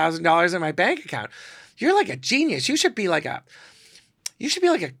 $35,000 in my bank account. You're like a genius. You should be like a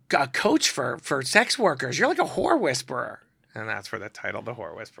coach for sex workers. You're like a whore whisperer. And that's where the title, The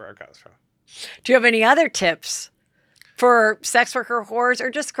Whore Whisperer, comes from. Do you have any other tips for sex worker whores or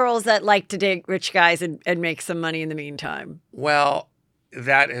just girls that like to date rich guys and make some money in the meantime? Well,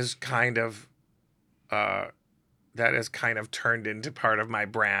 that is kind of turned into part of my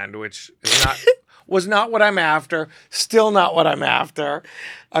brand, which is not was not what I'm after. Still not what I'm after.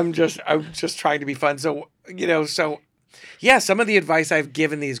 I'm just trying to be fun. So yeah, some of the advice I've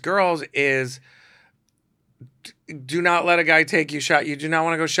given these girls is, do not let a guy take you shot. You do not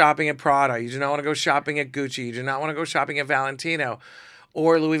want to go shopping at Prada. You do not want to go shopping at Gucci. You do not want to go shopping at Valentino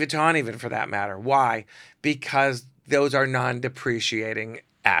or Louis Vuitton, even, for that matter. Why? Because those are non-depreciating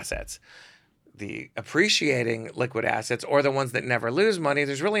assets. The appreciating liquid assets, or the ones that never lose money,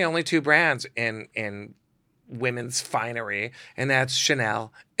 there's really only two brands in women's finery, and that's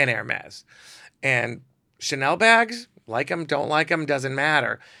Chanel and Hermes. And Chanel bags, like them, don't like them, doesn't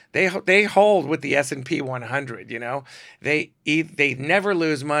matter. They hold with the S&P 100, They never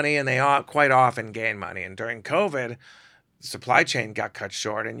lose money, and they quite often gain money. And during COVID, the supply chain got cut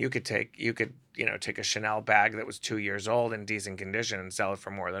short, and you could take a Chanel bag that was 2 years old in decent condition and sell it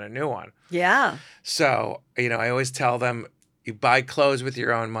for more than a new one. Yeah. So, I always tell them, you buy clothes with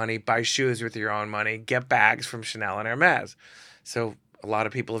your own money, buy shoes with your own money, get bags from Chanel and Hermes. So a lot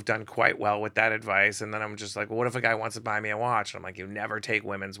of people have done quite well with that advice. And then I'm just like, well, what if a guy wants to buy me a watch? And I'm like, you never take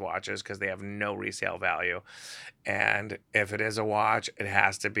women's watches because they have no resale value. And if it is a watch, it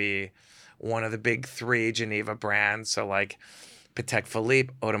has to be one of the big three Geneva brands. So like Patek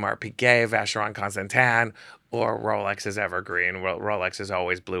Philippe, Audemars Piguet, Vacheron Constantin, or Rolex's Evergreen. Rolex is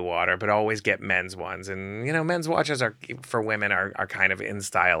always blue water, but always get men's ones. And, men's watches for women are kind of in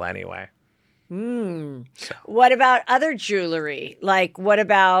style anyway. So. What about other jewelry? Like,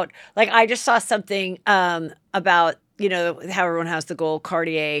 I just saw something about, how everyone has the gold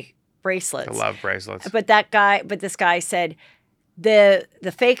Cartier bracelets. I love bracelets. But this guy said the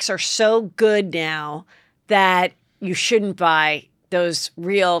fakes are so good now that you shouldn't buy those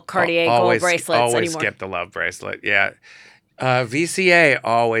real Cartier gold bracelets anymore. Always skip the love bracelet. Yeah. VCA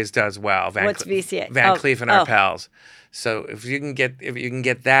always does well. What's VCA? Van Cleef & Arpels. So if you can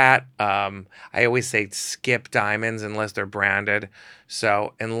get that, I always say skip diamonds unless they're branded.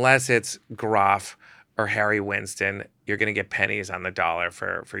 So unless it's Groff or Harry Winston, you're going to get pennies on the dollar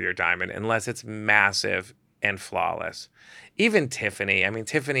for your diamond, unless it's massive and flawless. Even Tiffany. I mean,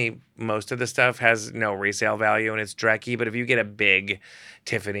 Tiffany, most of the stuff has no resale value and it's drecky, but if you get a big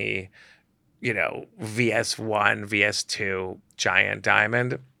Tiffany, VS1, VS2 giant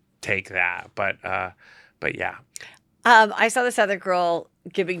diamond, take that. But yeah. I saw this other girl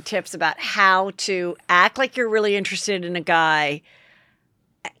giving tips about how to act like you're really interested in a guy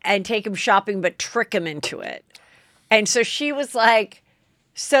and take him shopping, but trick him into it. And so she was like,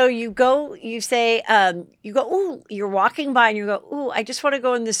 so you're walking by and you go, ooh, I just want to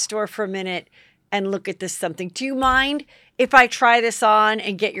go in this store for a minute and look at this something. Do you mind if I try this on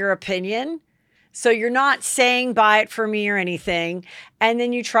and get your opinion? So you're not saying buy it for me or anything. And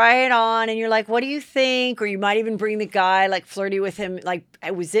then you try it on and you're like, what do you think? Or you might even bring the guy, like flirty with him, like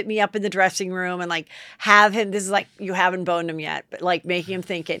zip me up in the dressing room and like have him, this is like, you haven't boned him yet, but like making him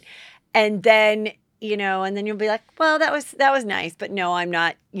think it. And then and then you'll be like, well, that was nice, but no, I'm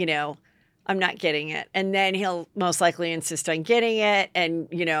not, I'm not getting it. And then he'll most likely insist on getting it. And,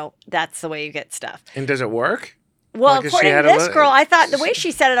 that's the way you get stuff. And does it work? Well, Like, according to this girl, I thought the way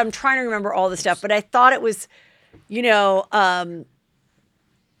she said it, I'm trying to remember all the stuff, but I thought it was, I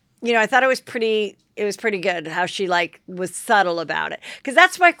thought it was pretty good how she was subtle about it. Because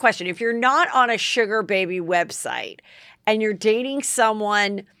that's my question. If you're not on a sugar baby website and you're dating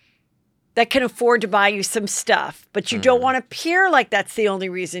someone that can afford to buy you some stuff, but you don't want to appear like that's the only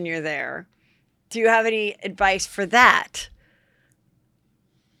reason you're there, do you have any advice for that?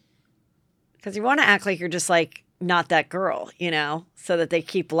 Because you want to act like you're just not that girl, so that they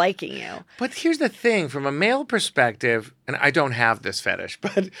keep liking you. But here's the thing, from a male perspective, and I don't have this fetish,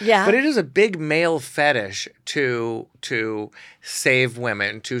 but yeah. But it is a big male fetish to save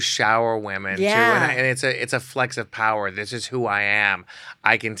women, to shower women, yeah. and it's a flex of power. This is who I am.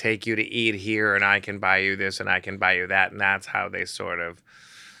 I can take you to eat here, and I can buy you this, and I can buy you that, and that's how they sort of,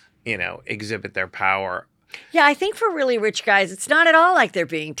 exhibit their power. Yeah, I think for really rich guys, it's not at all like they're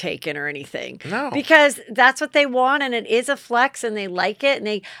being taken or anything. No. Because that's what they want, and it is a flex, and they like it, and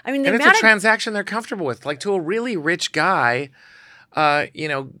and it's a transaction they're comfortable with. Like, to a really rich guy,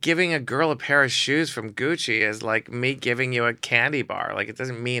 giving a girl a pair of shoes from Gucci is like me giving you a candy bar. Like, it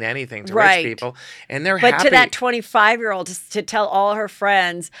doesn't mean anything to rich people, and they're happy. But to that 25-year-old, to tell all her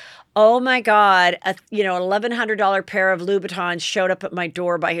friends, oh my God, an $1,100 pair of Louboutins showed up at my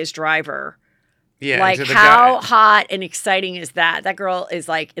door by his driver. Yeah, how hot and exciting is that? That girl is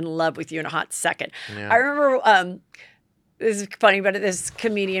in love with you in a hot second. Yeah. I remember, this is funny, but this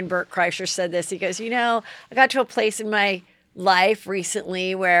comedian Bert Kreischer said this. He goes, I got to a place in my life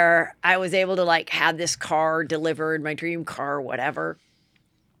recently where I was able to have this car delivered, my dream car or whatever.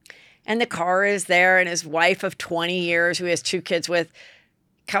 And the car is there, and his wife of 20 years, who he has 2 kids with,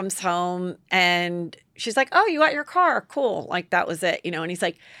 comes home, and she's like, oh, you got your car. Cool. That was it, and he's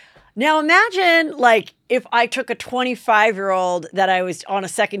like, now imagine if I took a 25-year-old that I was on a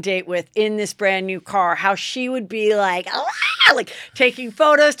second date with in this brand new car, how she would be taking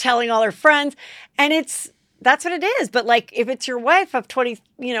photos, telling all her friends. And that's what it is. But if it's your wife of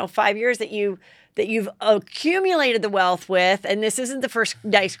 5 years that you've accumulated the wealth with, and this isn't the first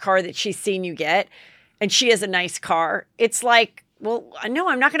nice car that she's seen you get, and she has a nice car, it's well, no,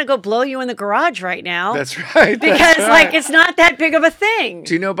 I'm not going to go blow you in the garage right now. That's right. Because, it's not that big of a thing.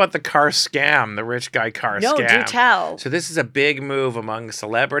 Do you know about the car scam, the rich guy car scam? No, do tell. So this is a big move among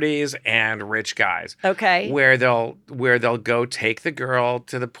celebrities and rich guys. Okay. Where they'll go take the girl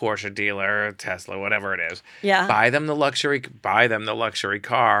to the Porsche dealer, Tesla, whatever it is. Yeah. Buy them the luxury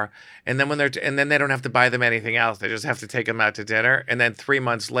car, and then they don't have to buy them anything else. They just have to take them out to dinner, and then 3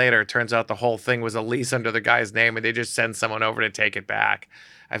 months later, it turns out the whole thing was a lease under the guy's name, and they just send someone over to take it back.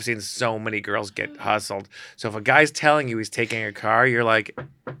 I've seen so many girls get hustled. So if a guy's telling you he's taking a car, you're like,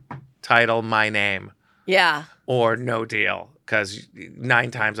 title my name. Yeah. Or no deal. Because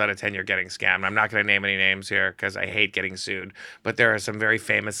 9 times out of 10, you're getting scammed. I'm not going to name any names here because I hate getting sued. But there are some very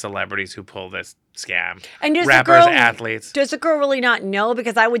famous celebrities who pull this scam. And rappers, athletes. Does the girl really not know?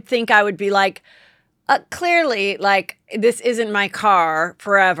 Because I would think I would be clearly, this isn't my car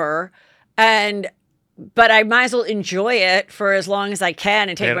forever. But I might as well enjoy it for as long as I can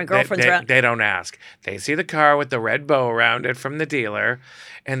and take my girlfriends around. They don't ask. They see the car with the red bow around it from the dealer,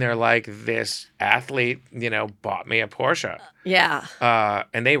 and they're like, this athlete, bought me a Porsche. Yeah.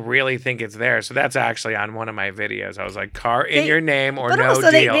 And they really think it's theirs. So that's actually on one of my videos. I was like, car in your name or no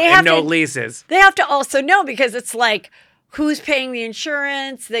also deal and no leases. They have to also know, because it's who's paying the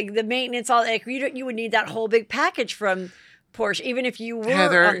insurance, the maintenance, all that. You would need that whole big package from Porsche, even if you were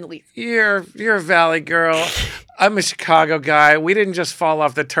Heather, on the lease. You're a Valley girl. I'm a Chicago guy. We didn't just fall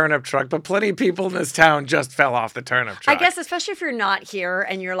off the turnip truck, but plenty of people in this town just fell off the turnip truck. I guess especially if you're not here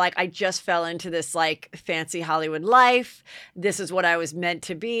and you're I just fell into this fancy Hollywood life. This is what I was meant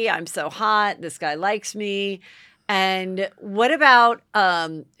to be. I'm so hot. This guy likes me. And what about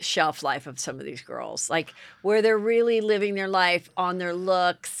shelf life of some of these girls? Where they're really living their life on their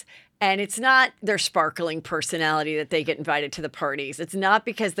looks. And it's not their sparkling personality that they get invited to the parties. It's not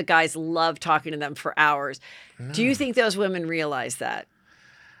because the guys love talking to them for hours. No. Do you think those women realize that?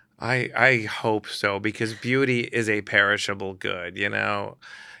 I hope so, because beauty is a perishable good,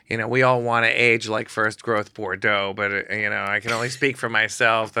 we all want to age like first growth Bordeaux, but I can only speak for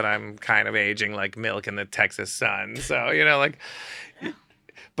myself that I'm kind of aging like milk in the Texas sun. So,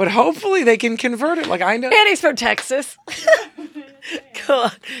 but hopefully they can convert it. I know. Annie's from Texas. Go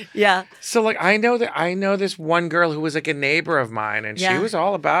on. Yeah. So like I know this one girl who was like a neighbor of mine, and she was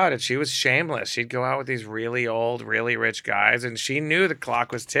all about it. She was shameless. She'd go out with these really old, really rich guys, and she knew the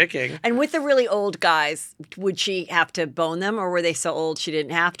clock was ticking. And with the really old guys, would she have to bone them, or were they so old she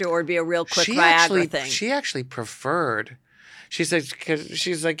didn't have to, or it'd be a real quick Viagra thing? She actually preferred. She said, because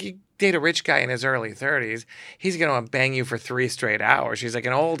she's like, you date a rich guy in his early 30s, he's going to bang you for 3 straight hours. She's like,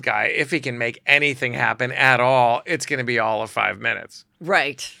 an old guy, if he can make anything happen at all, it's going to be all of 5 minutes.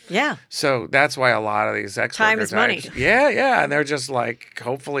 Right. Yeah. So that's why a lot of these sex time worker is money. types, yeah, and they're just like,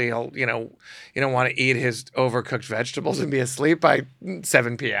 hopefully he'll, you don't want to eat his overcooked vegetables and be asleep by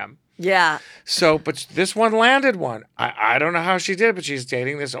 7 p.m. Yeah. So, but this one landed one. I don't know how she did, but she's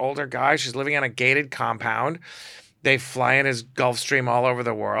dating this older guy. She's living on a gated compound. They fly in his Gulfstream all over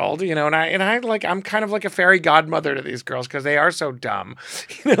the world, and I'm kind of like a fairy godmother to these girls because they are so dumb,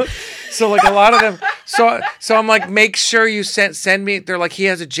 So like a lot of them, so I'm like, make sure you send me. They're like, he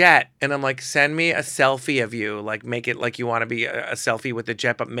has a jet, and I'm like, send me a selfie of you, like make it like you want to be a selfie with the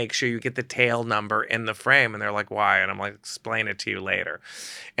jet, but make sure you get the tail number in the frame. And they're like, why? And I'm like, explain it to you later.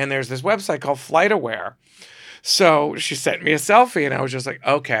 And there's this website called Flight Aware. So she sent me a selfie, and I was just like,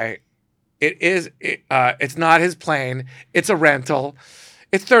 okay. It's not his plane. It's a rental.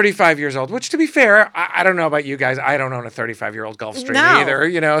 It's 35 years old, which to be fair, I don't know about you guys. I don't own a 35-year-old Gulfstream either,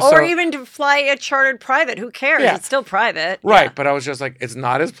 Or even to fly a chartered private. Who cares? Yeah. It's still private. Right. Yeah. But I was just like, it's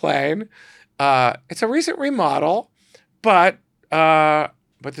not his plane. It's a recent remodel, but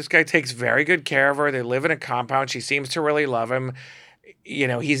this guy takes very good care of her. They live in a compound. She seems to really love him.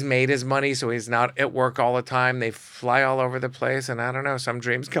 He's made his money, so he's not at work all the time. They fly all over the place, and I don't know, some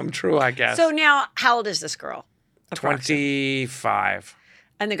dreams come true, I guess. So now, how old is this girl? 25.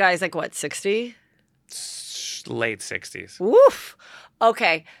 And the guy's like, what, 60? Late 60s. Woof.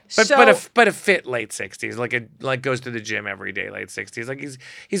 Okay. But a fit late 60s, like goes to the gym every day, late 60s. Like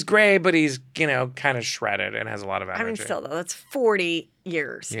he's gray, but he's, kind of shredded and has a lot of energy. I mean, still, though, that's 40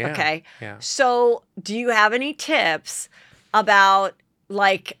 years. Yeah, okay. Yeah. So do you have any tips about,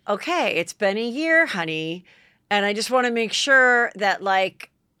 like, okay, it's been a year, honey, and I just want to make sure that, like,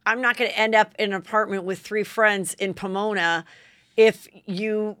 I'm not going to end up in an apartment with 3 friends in Pomona if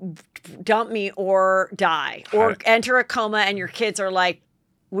you dump me or die or enter a coma and your kids are like,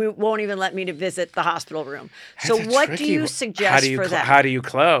 we won't even let me to visit the hospital room. So what do you suggest for that? How do you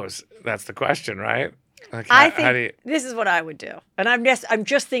close? That's the question, right? Like, I think this is what I would do. And I'm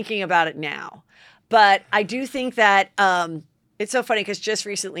just thinking about it now. But I do think that it's so funny because just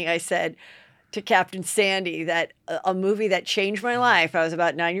recently I said to Captain Sandy that a movie that changed my life, I was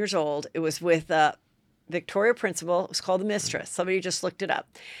about 9 years old. It was with Victoria Principal. It was called The Mistress. Somebody just looked it up.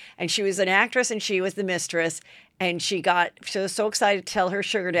 And she was an actress and she was the mistress. And she was so excited to tell her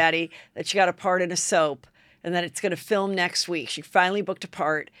sugar daddy that she got a part in a soap and that it's going to film next week. She finally booked a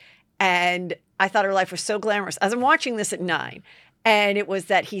part. And I thought her life was so glamorous. As I'm watching this at 9, and it was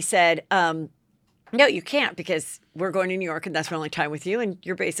that he said, no, you can't because we're going to New York and that's my only time with you and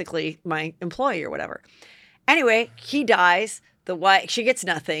you're basically my employee or whatever. Anyway, he dies. The wife, she gets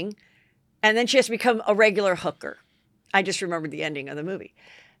nothing. And then she has to become a regular hooker. I just remembered the ending of the movie.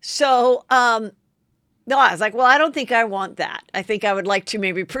 So, no, I was like, well, I don't think I want that. I think I would like to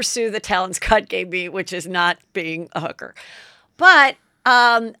maybe pursue the talents God gave me, which is not being a hooker. But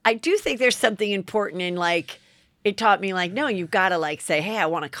I do think there's something important in, like, it taught me, like, no, you've got to, like, say, hey, I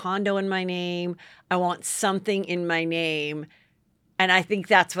want a condo in my name. I want something in my name. And I think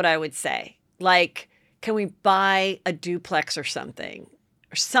that's what I would say. Like, can we buy a duplex or something?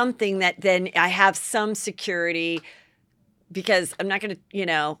 Or something that then I have some security because I'm not going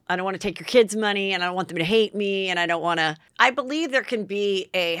to, I don't want to take your kids' money and I don't want them to hate me and I don't want to. I believe there can be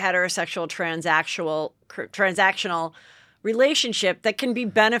a heterosexual transactional relationship that can be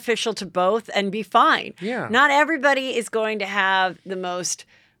beneficial to both and be fine. Yeah. Not everybody is going to have the most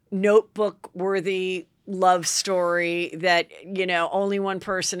notebook-worthy love story that, only one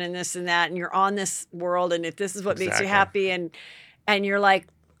person and this and that, and you're on this world, and if this is what makes you happy, and you're like,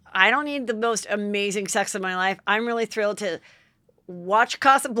 I don't need the most amazing sex of my life. I'm really thrilled to watch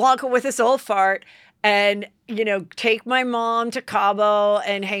Casablanca with this old fart and, take my mom to Cabo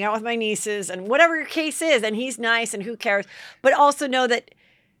and hang out with my nieces and whatever your case is. And he's nice and who cares? But also know that,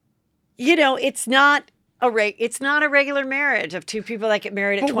 it's not a regular marriage of 2 people that get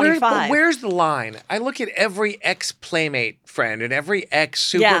married at 25. But where's the line? I look at every ex-playmate friend and every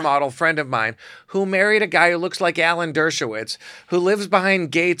ex-supermodel friend of mine who married a guy who looks like Alan Dershowitz, who lives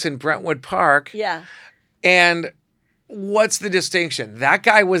behind gates in Brentwood Park. Yeah. And what's the distinction? That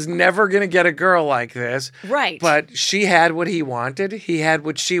guy was never going to get a girl like this. Right. But she had what he wanted. He had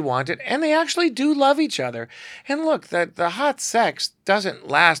what she wanted. And they actually do love each other. And look, the hot sex doesn't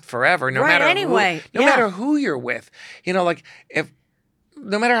last forever. No matter who you're with. You know, like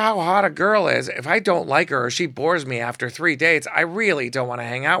no matter how hot a girl is, if I don't like her or she bores me after 3 dates, I really don't want to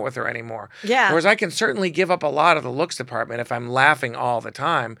hang out with her anymore. Yeah. Whereas I can certainly give up a lot of the looks department if I'm laughing all the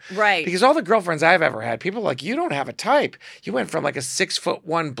time. Right. Because all the girlfriends I've ever had, people are like, you don't have a type. You went from like a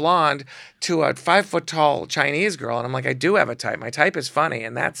 6'1" blonde to a 5 tall Chinese girl. And I'm like, I do have a type. My type is funny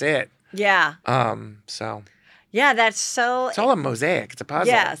and that's it. Yeah. So. Yeah, that's so. It's all a mosaic. It's a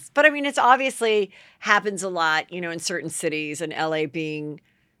puzzle. Yes. But I mean, it's obviously happens a lot, you know, in certain cities, and LA being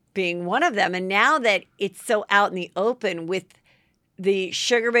one of them. And now that it's so out in the open with the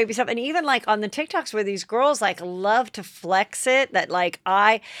sugar baby stuff, and even like on the TikToks where these girls like love to flex it, that like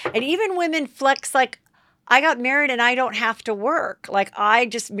and even women flex, like, I got married and I don't have to work. Like, I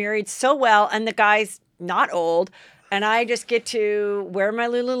just married so well, and the guy's not old. And I just get to wear my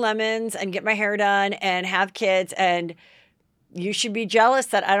Lululemons and get my hair done and have kids. And you should be jealous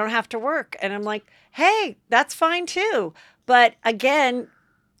that I don't have to work. And I'm like, hey, that's fine too. But again,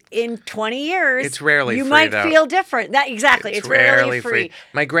 in 20 years, it's rarely you free, might though. feel different. Exactly. It's rarely free.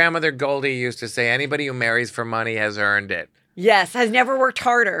 My grandmother Goldie used to say, anybody who marries for money has earned it. Yes, has never worked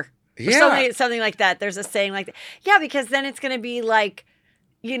harder. Yeah. Or something like that. There's a saying like that. Yeah, because then it's going to be like,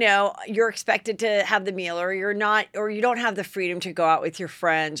 you know, you're expected to have the meal, or you're not, or you don't have the freedom to go out with your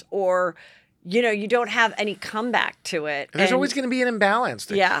friends, or, you know, you don't have any comeback to it. And there's always going to be an imbalance.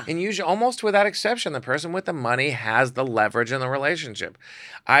 Yeah. And usually, almost without exception, the person with the money has the leverage in the relationship.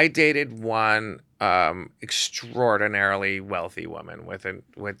 I dated one extraordinarily wealthy woman with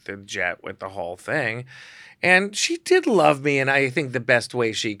the jet, with the whole thing. And she did love me, and I think the best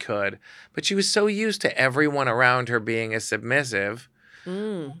way she could. But she was so used to everyone around her being a submissive.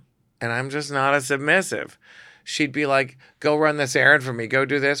 And I'm just not a submissive. She'd be like, go run this errand for me, go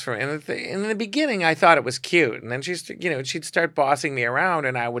do this for me. And in the beginning, I thought it was cute. And then she'd start bossing me around,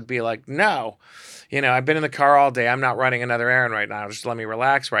 and I would be like, no. You know, I've been in the car all day. I'm not running another errand right now. Just let me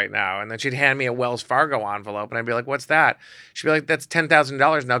relax right now. And then she'd hand me a Wells Fargo envelope, and I'd be like, what's that? She'd be like, that's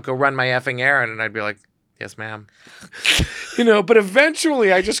 $10,000. Now go run my effing errand. And I'd be like, yes, ma'am. You know, but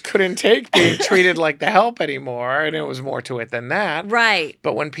eventually I just couldn't take being treated like the help anymore. And it was more to it than that. Right.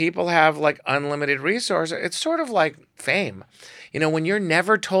 But when people have like unlimited resources, it's sort of like fame. You know, when you're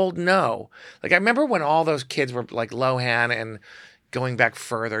never told no. Like, I remember when all those kids were like Lohan and going back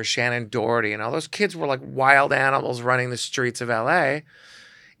further, Shannon Doherty, and all those kids were like wild animals running the streets of LA.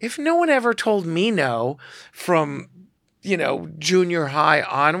 If no one ever told me no from, you know, junior high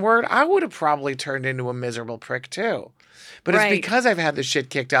onward, I would have probably turned into a miserable prick too. But Right. it's because I've had the shit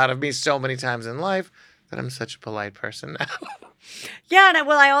kicked out of me so many times in life that I'm such a polite person now. Yeah. And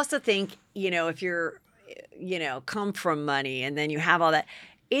I also think, you know, if you're, you know, come from money and then you have all that,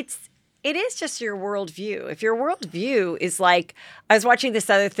 it is just your worldview. If your worldview is like, I was watching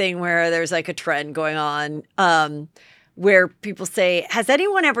this other thing where there's like a trend going on where people say, have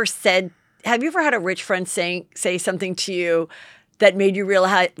you ever had a rich friend say something to you that made you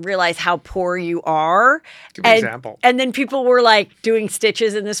realize how poor you are? Give me an example. And then people were like doing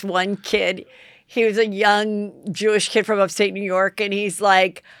stitches, and this one kid, he was a young Jewish kid from upstate New York, and he's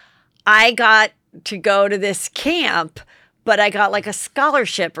like, I got to go to this camp, but I got like a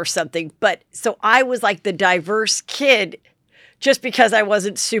scholarship or something. But so I was like the diverse kid just because I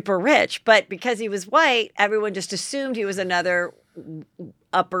wasn't super rich. But because he was white, everyone just assumed he was another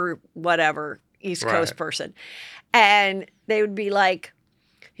upper whatever East Coast person. And they would be like,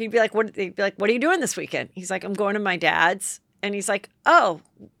 they'd be like, what are you doing this weekend? He's like, I'm going to my dad's. And he's like, oh,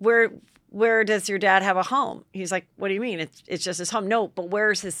 where does your dad have a home? He's like, what do you mean? It's just his home. No, but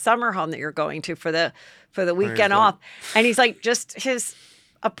where's his summer home that you're going to for the weekend off? And he's like, just his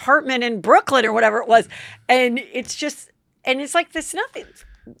apartment in Brooklyn or whatever it was. And it's like this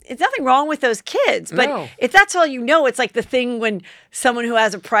it's nothing wrong with those kids. But No. if that's all you know, it's like the thing when someone who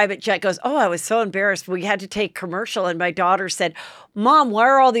has a private jet goes, oh, I was so embarrassed. We had to take commercial. And my daughter said, Mom, why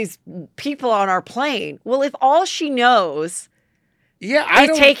are all these people on our plane? Well, if all she knows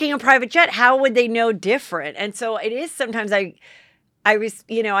is taking a private jet, how would they know different? And so it is sometimes I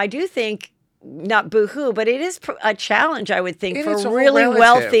do think, not boohoo, but it is a challenge, I would think, And for it's all really relative.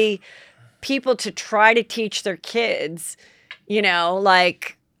 wealthy people to try to teach their kids, you know,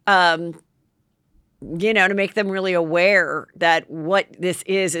 like, you know, to make them really aware that what this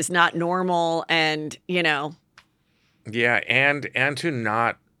is not normal, and, you know. Yeah, and to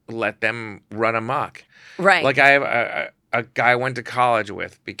not let them run amok. Right. Like I have a guy I went to college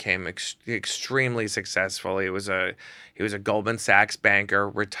with became extremely successful. He was a Goldman Sachs banker,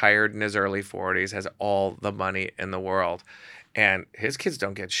 retired in his early 40s, has all the money in the world. And his kids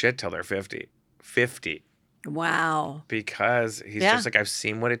don't get shit till they're 50. 50. Wow. Because he's just like, I've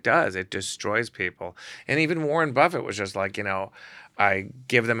seen what it does. It destroys people. And even Warren Buffett was just like, I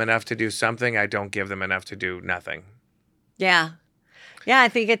give them enough to do something. I don't give them enough to do nothing. Yeah. Yeah, I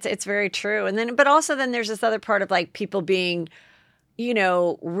think it's very true. And then, but also then there's this other part of like people being,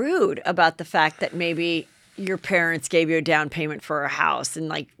 rude about the fact that maybe your parents gave you a down payment for a house. And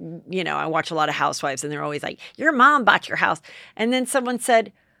like, I watch a lot of housewives and they're always like, your mom bought your house. And then someone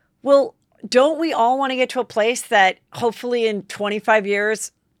said, well, don't we all want to get to a place that hopefully in 25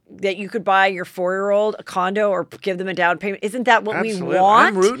 years that you could buy your 4-year-old a condo or give them a down payment? Isn't that what we want?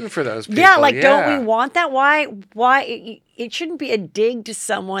 I'm rooting for those people. Yeah, don't we want that? Why it shouldn't be a dig to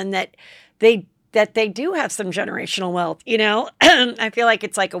someone that they do have some generational wealth, I feel like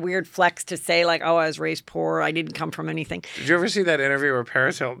it's like a weird flex to say like, oh, I was raised poor, I didn't come from anything. Did you ever see that interview where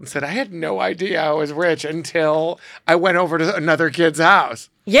Paris Hilton said, I had no idea I was rich until I went over to another kid's house?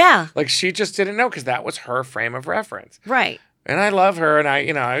 Yeah. Like she just didn't know because that was her frame of reference. Right. And I love her, and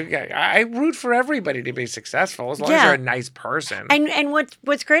I root for everybody to be successful as long as they're a nice person. And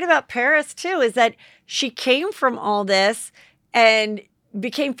what's great about Paris too is that she came from all this and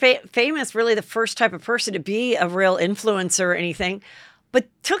became famous, really the first type of person to be a real influencer or anything, but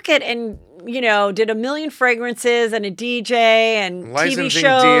took it and did a million fragrances and a DJ and licensing TV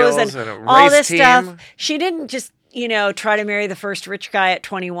shows deals and a all race this team. stuff. She didn't just try to marry the first rich guy at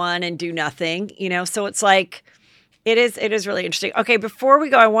 21 and do nothing. So it's like. It is really interesting. Okay, before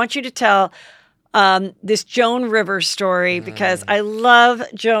we go, I want you to tell this Joan Rivers story because I love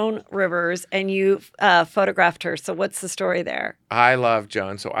Joan Rivers and you photographed her. So what's the story there? I love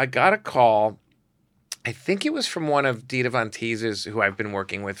Joan. So I got a call. I think it was from one of Dita Von Teese's, who I've been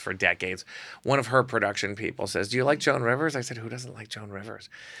working with for decades. One of her production people says, do you like Joan Rivers? I said, who doesn't like Joan Rivers?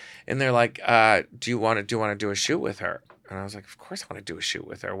 And they're like, do you want to do a shoot with her? And I was like, of course I want to do a shoot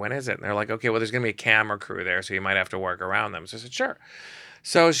with her. When is it? And they're like, okay, well, there's going to be a camera crew there, so you might have to work around them. So I said, sure.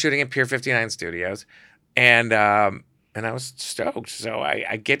 So I was shooting at Pier 59 Studios, and I was stoked. So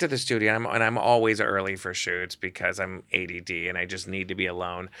I get to the studio, and I'm always early for shoots because I'm ADD, and I just need to be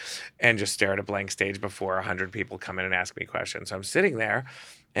alone and just stare at a blank stage before 100 people come in and ask me questions. So I'm sitting there,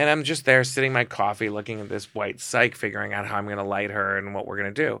 and I'm just there sitting my coffee, looking at this white psych, figuring out how I'm going to light her and what we're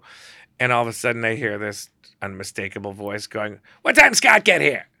going to do. And all of a sudden, I hear this unmistakable voice going, what time Scott get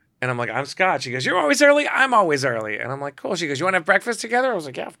here? And I'm like, I'm Scott. She goes, you're always early? I'm always early. And I'm like, cool. She goes, you want to have breakfast together? I was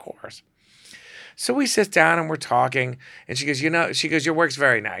like, yeah, of course. So we sit down and we're talking. And she goes, your work's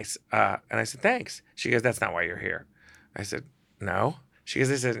very nice. And I said, thanks. She goes, that's not why you're here. I said, no. She goes,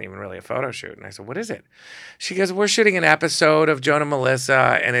 this isn't even really a photo shoot. And I said, what is it? She goes, we're shooting an episode of Joan and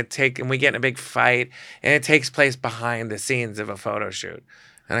Melissa, and we get in a big fight, and it takes place behind the scenes of a photo shoot.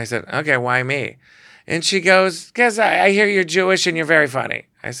 And I said, okay, why me? And she goes, because I hear you're Jewish and you're very funny.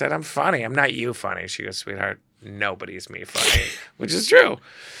 I said, I'm funny. I'm not you funny. She goes, sweetheart, nobody's me funny, which is true.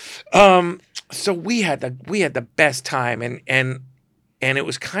 So we had the best time, and it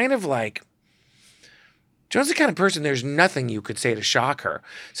was kind of like, Joan's the kind of person there's nothing you could say to shock her.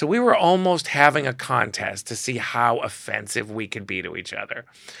 So we were almost having a contest to see how offensive we could be to each other.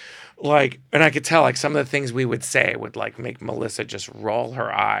 And I could tell, some of the things we would say would, make Melissa just roll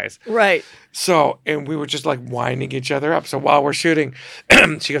her eyes. Right. So, and we were just, winding each other up. So while we're shooting,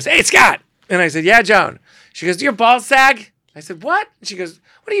 she goes, hey, Scott. And I said, yeah, Joan. She goes, do your balls sag? I said, what? And she goes,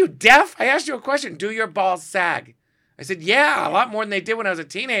 what are you, deaf? I asked you a question. Do your balls sag? I said, yeah, a lot more than they did when I was a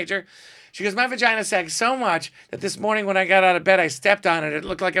teenager. She goes, my vagina sags so much that this morning when I got out of bed, I stepped on it. It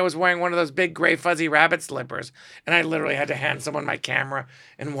looked like I was wearing one of those big gray fuzzy rabbit slippers. And I literally had to hand someone my camera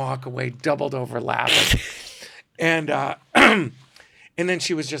and walk away doubled over laughing. And then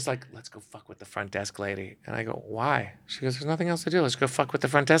she was just like, let's go fuck with the front desk lady. And I go, why? She goes, there's nothing else to do. Let's go fuck with the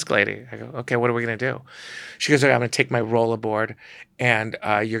front desk lady. I go, okay, what are we going to do? She goes, okay, I'm going to take my rollerboard and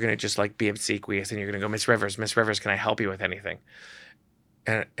you're going to just be obsequious and you're going to go, Miss Rivers, can I help you with anything?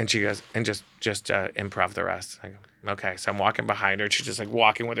 And she goes, and just improv the rest. I go, okay. So I'm walking behind her. She's just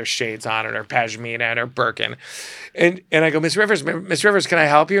walking with her shades on and her pashmina and her Birkin. And I go, Miss Rivers, can I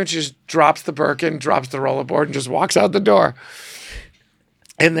help you? And she just drops the Birkin, drops the rollerboard, and just walks out the door.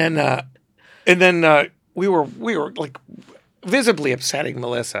 And then we were visibly upsetting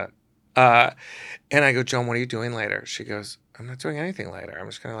Melissa. And I go, Joan, what are you doing later? She goes, I'm not doing anything later. I'm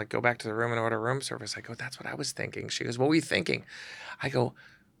just going to go back to the room and order room service. I go, that's what I was thinking. She goes, what were you thinking? I go,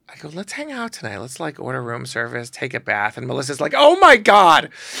 I go, let's hang out tonight. Let's like order room service, take a bath. And Melissa's like, oh my God.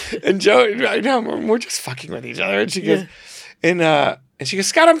 And Joe, I know, we're just fucking with each other. And she goes, and she goes,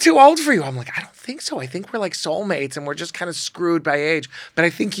 Scott, I'm too old for you. I'm like, I don't think so. I think we're like soulmates and we're just kind of screwed by age. But I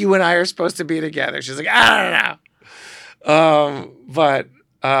think you and I are supposed to be together. She's like, I don't know. But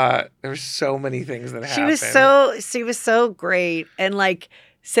there were so many things that happened. She was so great. And like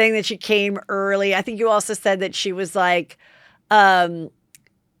saying that she came early. I think you also said that she was like,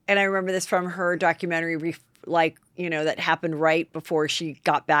 and I remember this from her documentary, like, that happened right before she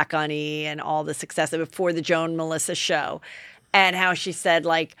got back on E! And all the success before the Joan Melissa show. And how she said,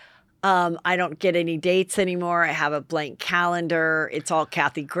 like, I don't get any dates anymore. I have a blank calendar. It's all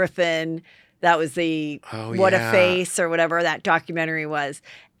Kathy Griffin. That was the What a Face or whatever that documentary was.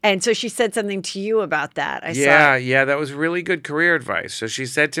 And so she said something to you about that. Yeah, that was really good career advice. So she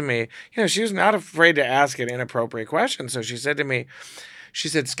said to me, she was not afraid to ask an inappropriate question. So she said to me,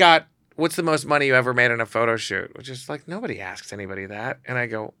 Scott, what's the most money you ever made on a photo shoot? Which is like, nobody asks anybody that. And I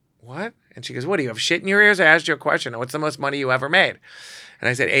go, what? And she goes, what, do you have shit in your ears? I asked you a question. What's the most money you ever made? And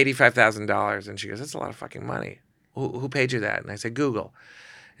I said, $85,000. And she goes, that's a lot of fucking money. Who paid you that? And I said, Google.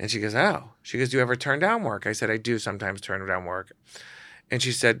 And she goes, oh. She goes, do you ever turn down work? I said, I do sometimes turn down work. And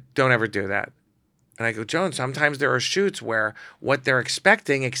she said, don't ever do that. And I go, Joan, sometimes there are shoots where what they're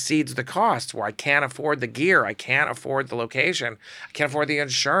expecting exceeds the cost, where I can't afford the gear, I can't afford the location, I can't afford the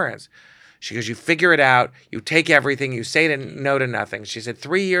insurance. She goes, you figure it out, you take everything, you say no to nothing. She said,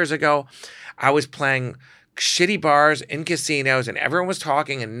 3 years ago, I was playing shitty bars in casinos and everyone was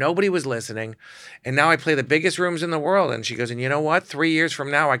talking and nobody was listening. And now I play the biggest rooms in the world. And she goes, and you know what? 3 years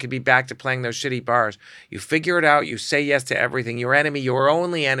from now, I could be back to playing those shitty bars. You figure it out, you say yes to everything. Your enemy, your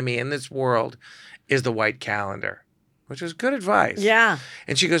only enemy in this world is the white calendar, which was good advice. Yeah.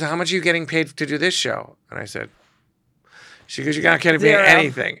 And she goes, how much are you getting paid to do this show? And I said, she goes, you're not getting paid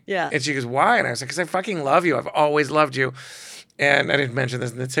anything. Yeah. And she goes, why? And I was like, because I fucking love you. I've always loved you. And I didn't mention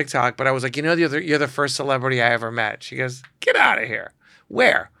this in the TikTok, but I was like, you're the first celebrity I ever met. She goes, get out of here.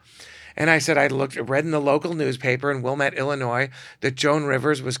 Where? And I said, read in the local newspaper in Wilmette, Illinois, that Joan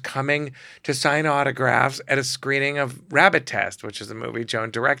Rivers was coming to sign autographs at a screening of Rabbit Test, which is a movie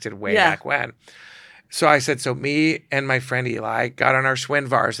Joan directed way back when. So I said, so me and my friend Eli got on our Schwinn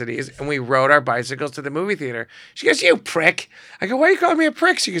varsities and we rode our bicycles to the movie theater. She goes, you prick. I go, why are you calling me a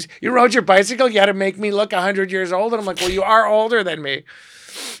prick? She goes, you rode your bicycle? You had to make me look 100 years old? And I'm like, well, you are older than me.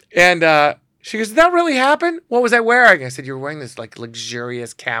 And she goes, did that really happen? What was I wearing? I said, you were wearing this like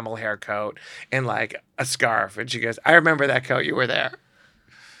luxurious camel hair coat and like a scarf. And she goes, I remember that coat. You were there.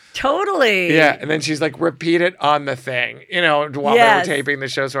 Totally. Yeah. And then she's like, repeat it on the thing, while they were taping the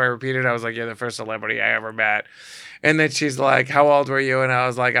show. So I repeated, I was like, you're the first celebrity I ever met. And then she's like, how old were you? And I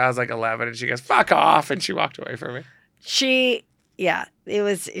was like 11. And she goes, fuck off. And she walked away from me. And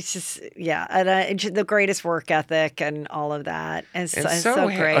the greatest work ethic and all of that. And so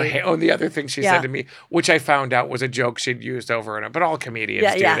great. Oh, and the other thing she said to me, which I found out was a joke she'd used over and over, but all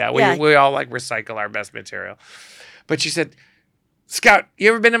comedians do that. We all like recycle our best material. But she said, Scott, you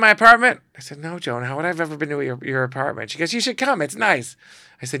ever been to my apartment? I said, no, Joan, how would I have ever been to your apartment? She goes, you should come. It's nice.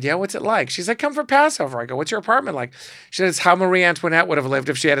 I said, yeah, what's it like? She's like, come for Passover. I go, what's your apartment like? She said, it's how Marie Antoinette would have lived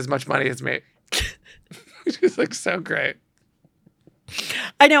if she had as much money as me. She's like, so great.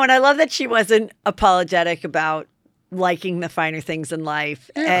 I know. And I love that she wasn't apologetic about liking the finer things in life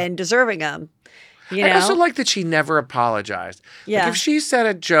and deserving them. I also like that she never apologized. Yeah. Like if she said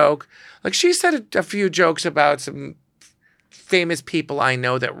a joke, like she said a few jokes about some famous people I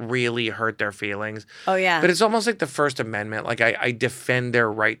know that really hurt their feelings. Oh, yeah. But it's almost like the First Amendment. Like I defend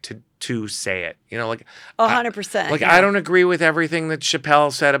their right to say it. 100%. Like I don't agree with everything that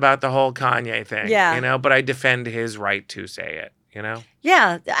Chappelle said about the whole Kanye thing. Yeah. But I defend his right to say it.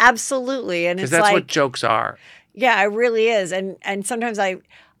 Yeah, absolutely. And it's that's like, what jokes are. Yeah, it really is. And sometimes I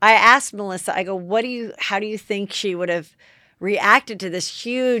asked Melissa, I go, how do you think she would have reacted to this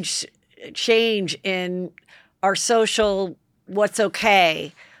huge change in our social what's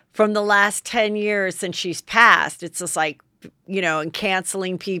okay from the last 10 years since she's passed? It's just like, and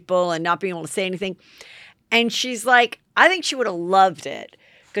canceling people and not being able to say anything. And she's like, I think she would have loved it.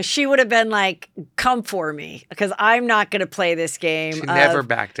 Because she would have been like, come for me, because I'm not going to play this game. She never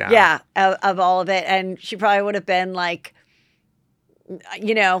backed down. Yeah, of all of it. And she probably would have been like,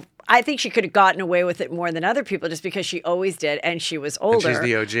 I think she could have gotten away with it more than other people just because she always did, and she was older. And she's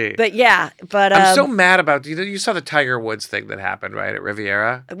the OG. But yeah, I'm so mad about you saw the Tiger Woods thing that happened, right, at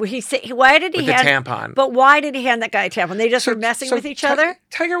Riviera? Why did he with hand the tampon? But why did he hand that guy a tampon? They just were messing with each other?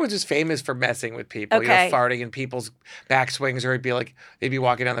 Tiger Woods is famous for messing with people, Okay. farting in people's backswings, or they'd be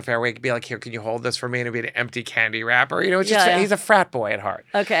walking down the fairway, he'd be like, "Here, can you hold this for me?" And it'd be an empty candy wrapper. It's just he's a frat boy at heart.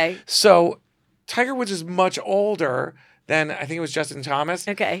 Okay. So Tiger Woods is much older than, I think it was Justin Thomas.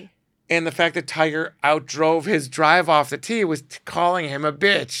 Okay. And the fact that Tiger outdrove his drive off the tee was calling him a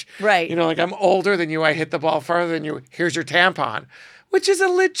bitch. Right. I'm older than you. I hit the ball farther than you. Here's your tampon, which is a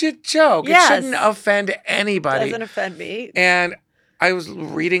legit joke. Yes. It shouldn't offend anybody. Doesn't offend me. And I was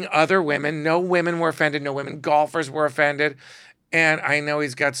reading other women. No women were offended. No women golfers were offended. And I know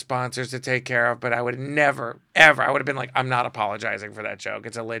he's got sponsors to take care of, but I would never, ever, I would have been like, I'm not apologizing for that joke.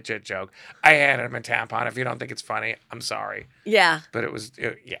 It's a legit joke. I handed him a tampon. If you don't think it's funny, I'm sorry. Yeah. But it was, I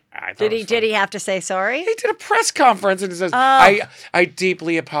thought Did it he was funny. have to say sorry? He did a press conference and he says, I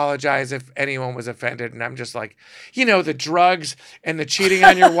deeply apologize if anyone was offended. And I'm just like, the drugs and the cheating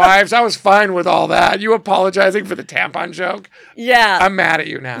on your wives, I was fine with all that. You apologizing for the tampon joke? Yeah. I'm mad at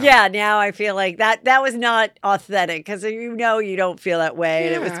you now. Yeah, now I feel like that was not authentic because you don't feel that way.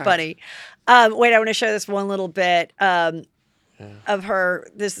 And it was funny. Wait, I want to show this one little bit of her.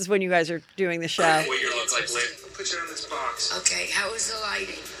 This is when you guys are doing the show. What your look like, Lit? Put you in this box. Okay, how is the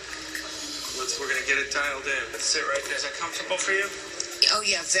lighting? We're gonna get it dialed in. Let's sit right there. Is that comfortable for you? Oh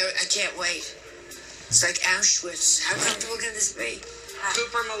yeah, I can't wait. It's like Auschwitz. How comfortable can this be?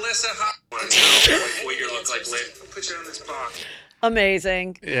 Cooper, Melissa, what your look like, Lit? Put you in this box.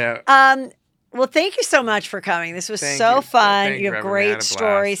 Amazing. Yeah. Well, thank you so much for coming. This was Thank so you. fun. Thank You you have for having me. I had great a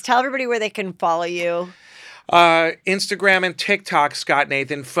stories. blast. Tell everybody where they can follow you. Instagram and TikTok, Scott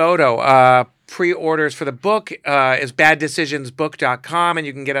Nathan Photo. Pre-orders for the book is baddecisionsbook.com, and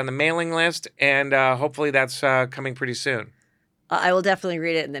you can get on the mailing list, and hopefully that's coming pretty soon. I will definitely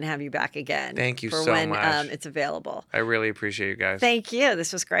read it and then have you back again. Thank you for so when, much. it's available. I really appreciate you guys. Thank you.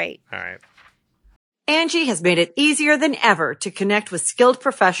 This was great. All right. Angie has made it easier than ever to connect with skilled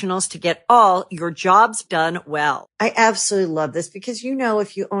professionals to get all your jobs done well. I absolutely love this because,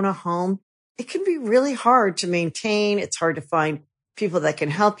 if you own a home, it can be really hard to maintain. It's hard to find people that can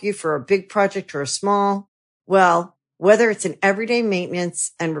help you for a big project or a small. Well, whether it's in everyday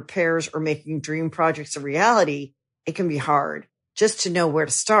maintenance and repairs or making dream projects a reality, it can be hard just to know where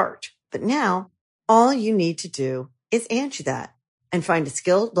to start. But now all you need to do is Angie that and find a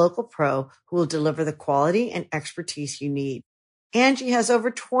skilled local pro who will deliver the quality and expertise you need. Angie has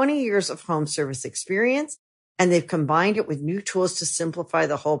over 20 years of home service experience, and they've combined it with new tools to simplify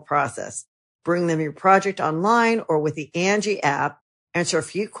the whole process. Bring them your project online or with the Angie app, answer a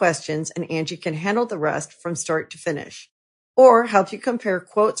few questions, and Angie can handle the rest from start to finish. Or help you compare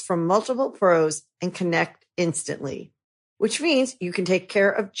quotes from multiple pros and connect instantly, which means you can take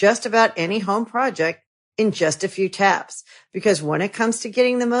care of just about any home project in just a few taps. Because when it comes to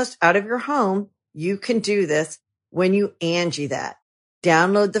getting the most out of your home, you can do this when you Angie that.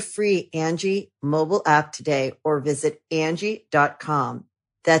 Download the free Angie mobile app today or visit Angie.com.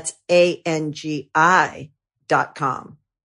 That's ANGI.com.